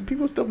funny because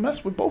people still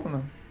mess with both of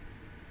them.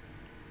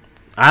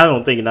 I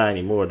don't think not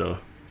anymore though.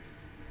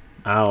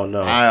 I don't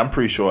know. I'm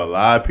pretty sure a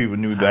lot of people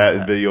knew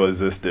that video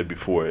existed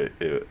before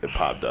it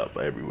popped up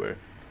everywhere,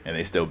 and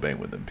they still bang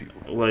with them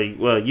people.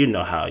 Well, you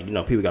know how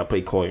people got to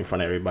play coy in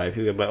front of everybody.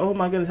 People got like, oh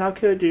my goodness, how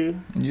could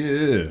you?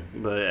 Yeah.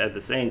 But at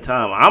the same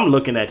time, I'm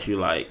looking at you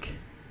like,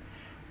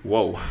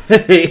 whoa,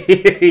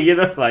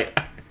 like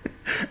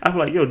I'm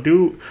like, yo,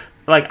 dude.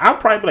 Like I'll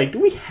probably be like, do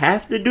we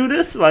have to do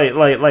this? Like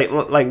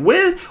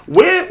where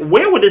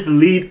would this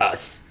lead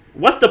us?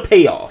 What's the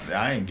payoff?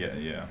 I ain't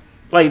getting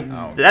Like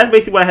that's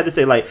basically what I had to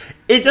say. Like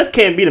it just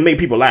can't be to make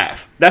people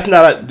laugh. That's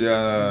not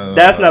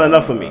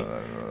enough for me.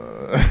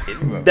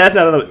 That's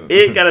not enough.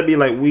 It gotta be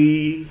like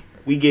we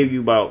gave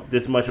you about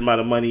this much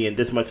amount of money and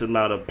this much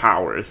amount of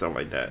power or something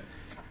like that.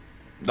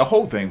 The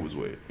whole thing was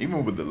weird.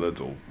 Even with the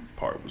little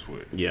part was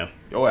weird. Yeah.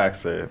 Yo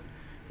asked said,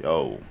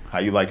 yo, how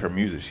you like her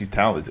music? She's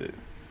talented.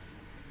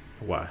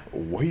 Why?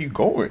 Where you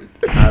going?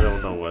 I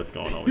don't know what's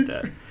going on with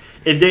that.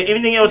 Is there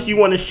anything else you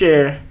want to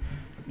share?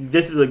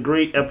 This is a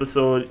great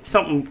episode.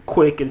 Something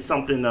quick and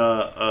something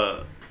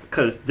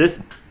because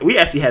we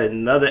actually had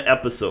another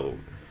episode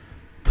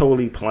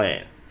totally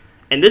planned.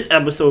 And this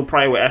episode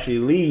probably will actually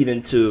lead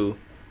into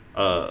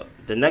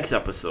the next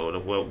episode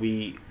of what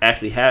we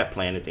actually had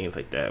planned and things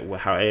like that.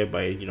 How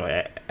everybody,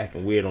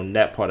 acting weird on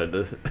that part of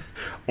the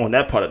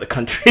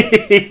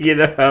country. You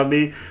know what I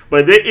mean?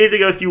 But is there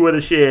anything else you want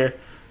to share,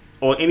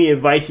 or any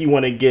advice you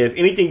want to give?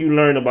 Anything you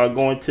learned about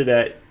going to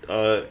that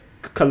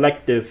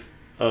collective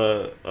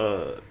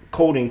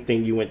coding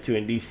thing you went to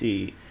in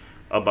DC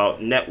about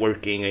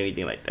networking or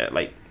anything like that?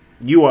 Like,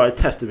 you are a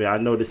testament. I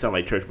know this sounds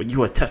like church, but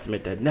you are a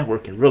testament that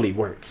networking really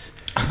works.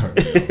 No,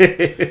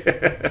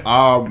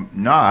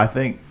 I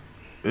think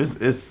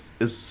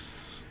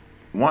it's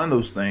one of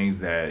those things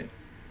that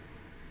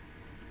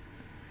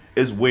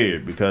it's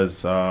weird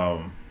because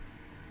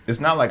it's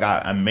not like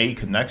I made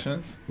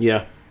connections.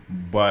 Yeah.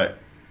 But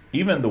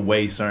even the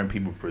way certain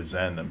people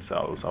present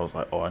themselves, I was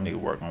like, oh, I need to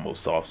work on those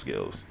soft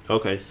skills.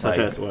 Okay, such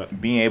as what?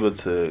 Being able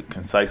to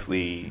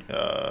concisely,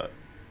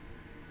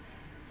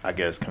 I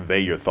guess,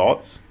 convey your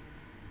thoughts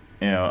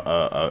in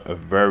a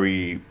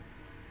very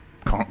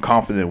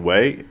confident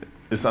way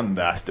is something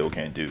that I still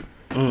can't do.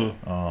 And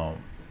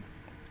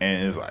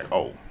it's like,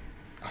 oh,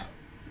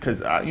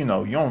 because you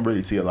don't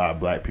really see a lot of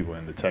black people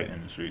in the tech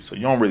industry, so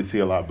you don't really see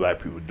a lot of black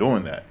people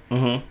doing that.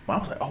 But I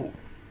was like, oh,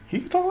 he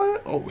can talk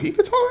like that. Oh, he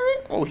can talk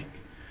like that. Oh, he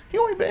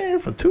only been here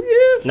for 2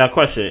 years. Now,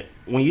 question: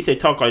 when you say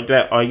talk like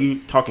that, are you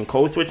talking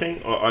code switching,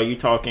 or are you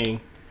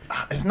talking?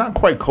 It's not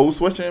quite code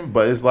switching,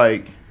 but it's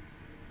like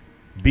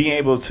being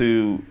able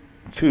to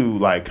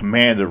like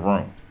command the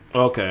room.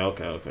 Okay.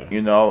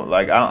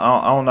 Like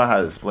I don't know how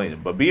to explain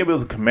it, but be able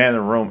to command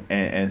the room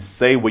and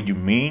say what you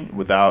mean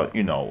without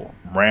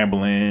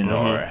rambling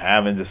or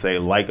having to say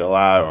like a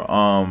lot or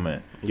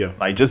and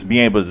like just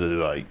being able to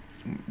like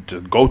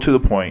just go to the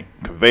point,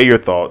 convey your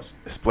thoughts,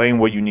 explain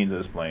what you need to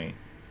explain,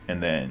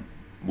 and then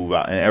move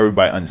out, and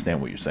everybody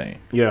understand what you're saying.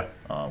 Yeah.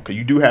 Because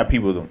you do have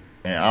people,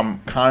 and I'm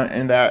kind of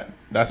in that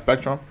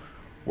spectrum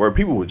where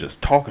people would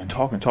just talk.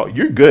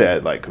 You're good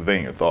at like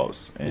conveying your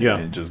thoughts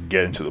and just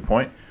getting to the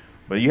point.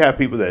 But you have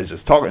people that is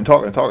just talking, and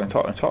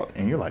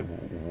you're like,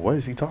 what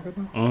is he talking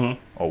about?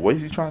 Or what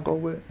is he trying to go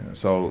with? And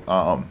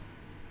so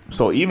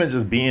even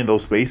just being in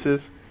those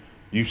spaces,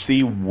 you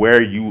see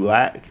where you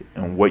lack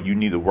and what you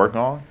need to work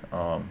on,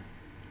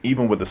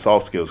 even with the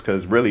soft skills,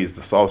 because really it's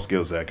the soft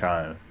skills that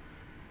kind of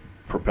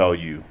propel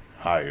you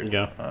higher,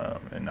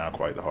 and not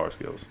quite the hard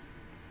skills.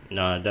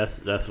 No,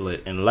 that's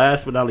lit. And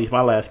last but not least,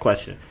 my last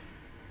question: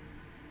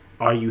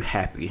 are you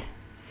happy?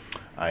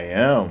 I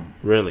am.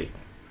 Really?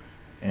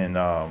 And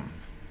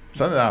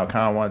something that I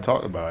kind of want to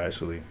talk about,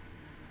 actually.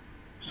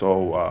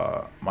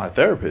 So my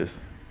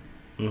therapist,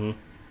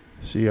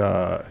 she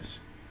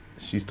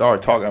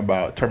started talking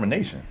about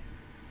termination.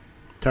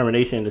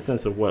 Termination in the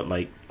sense of what,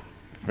 like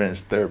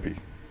finished therapy.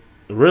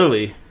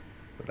 Really?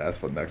 But that's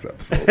for the next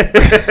episode.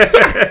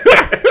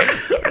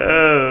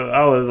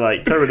 I was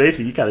like,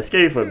 termination. You kind of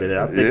scared for a minute.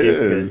 I'm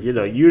thinking,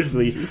 because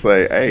usually she's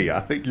like, hey,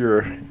 I think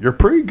you're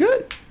pretty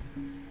good.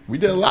 We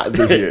did a lot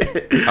this year.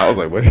 I was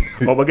like, wait.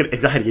 Oh my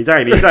goodness,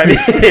 anxiety.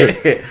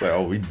 It's like,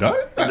 oh, we done?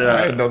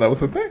 I didn't know that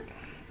was a thing.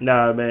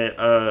 Nah, man.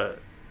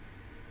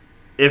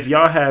 If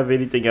y'all have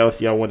anything else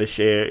y'all want to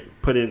share,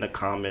 put it in the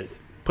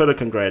comments. Put a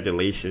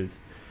congratulations.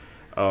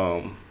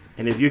 And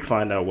if you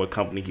find out what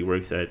company he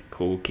works at,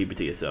 cool. Keep it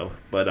to yourself.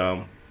 But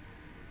I'm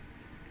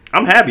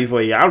happy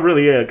for you. I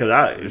really am, because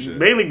I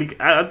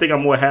think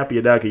I'm more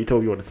happier now because you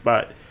told me on the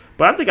spot.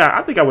 But I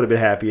think I would have been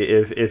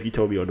happier if you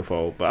told me on the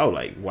phone. But I was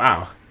like,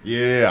 wow.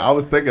 Yeah, I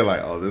was thinking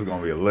like, oh, this is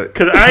gonna be a lit.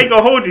 Cause I ain't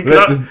gonna hold you.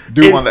 Let this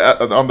do on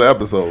the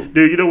episode,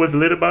 dude. You know what's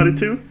lit about it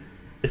too?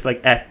 It's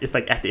like at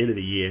the end of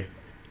the year.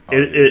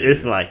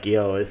 It's like,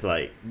 it's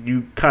like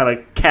you kind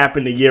of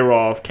capping the year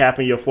off,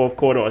 capping your fourth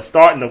quarter, or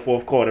starting the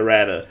fourth quarter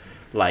rather.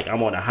 Like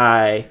I'm on a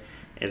high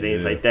and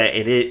things like that,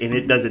 and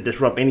it doesn't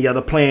disrupt any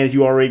other plans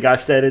you already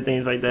got set and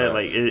things like that. Yes.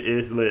 Like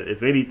it's lit.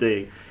 If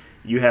anything,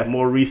 you have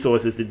more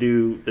resources to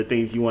do the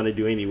things you want to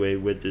do anyway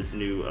with this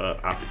new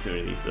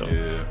opportunity. So,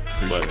 yeah,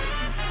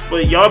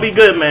 but y'all be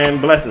good,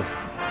 man. Blessings.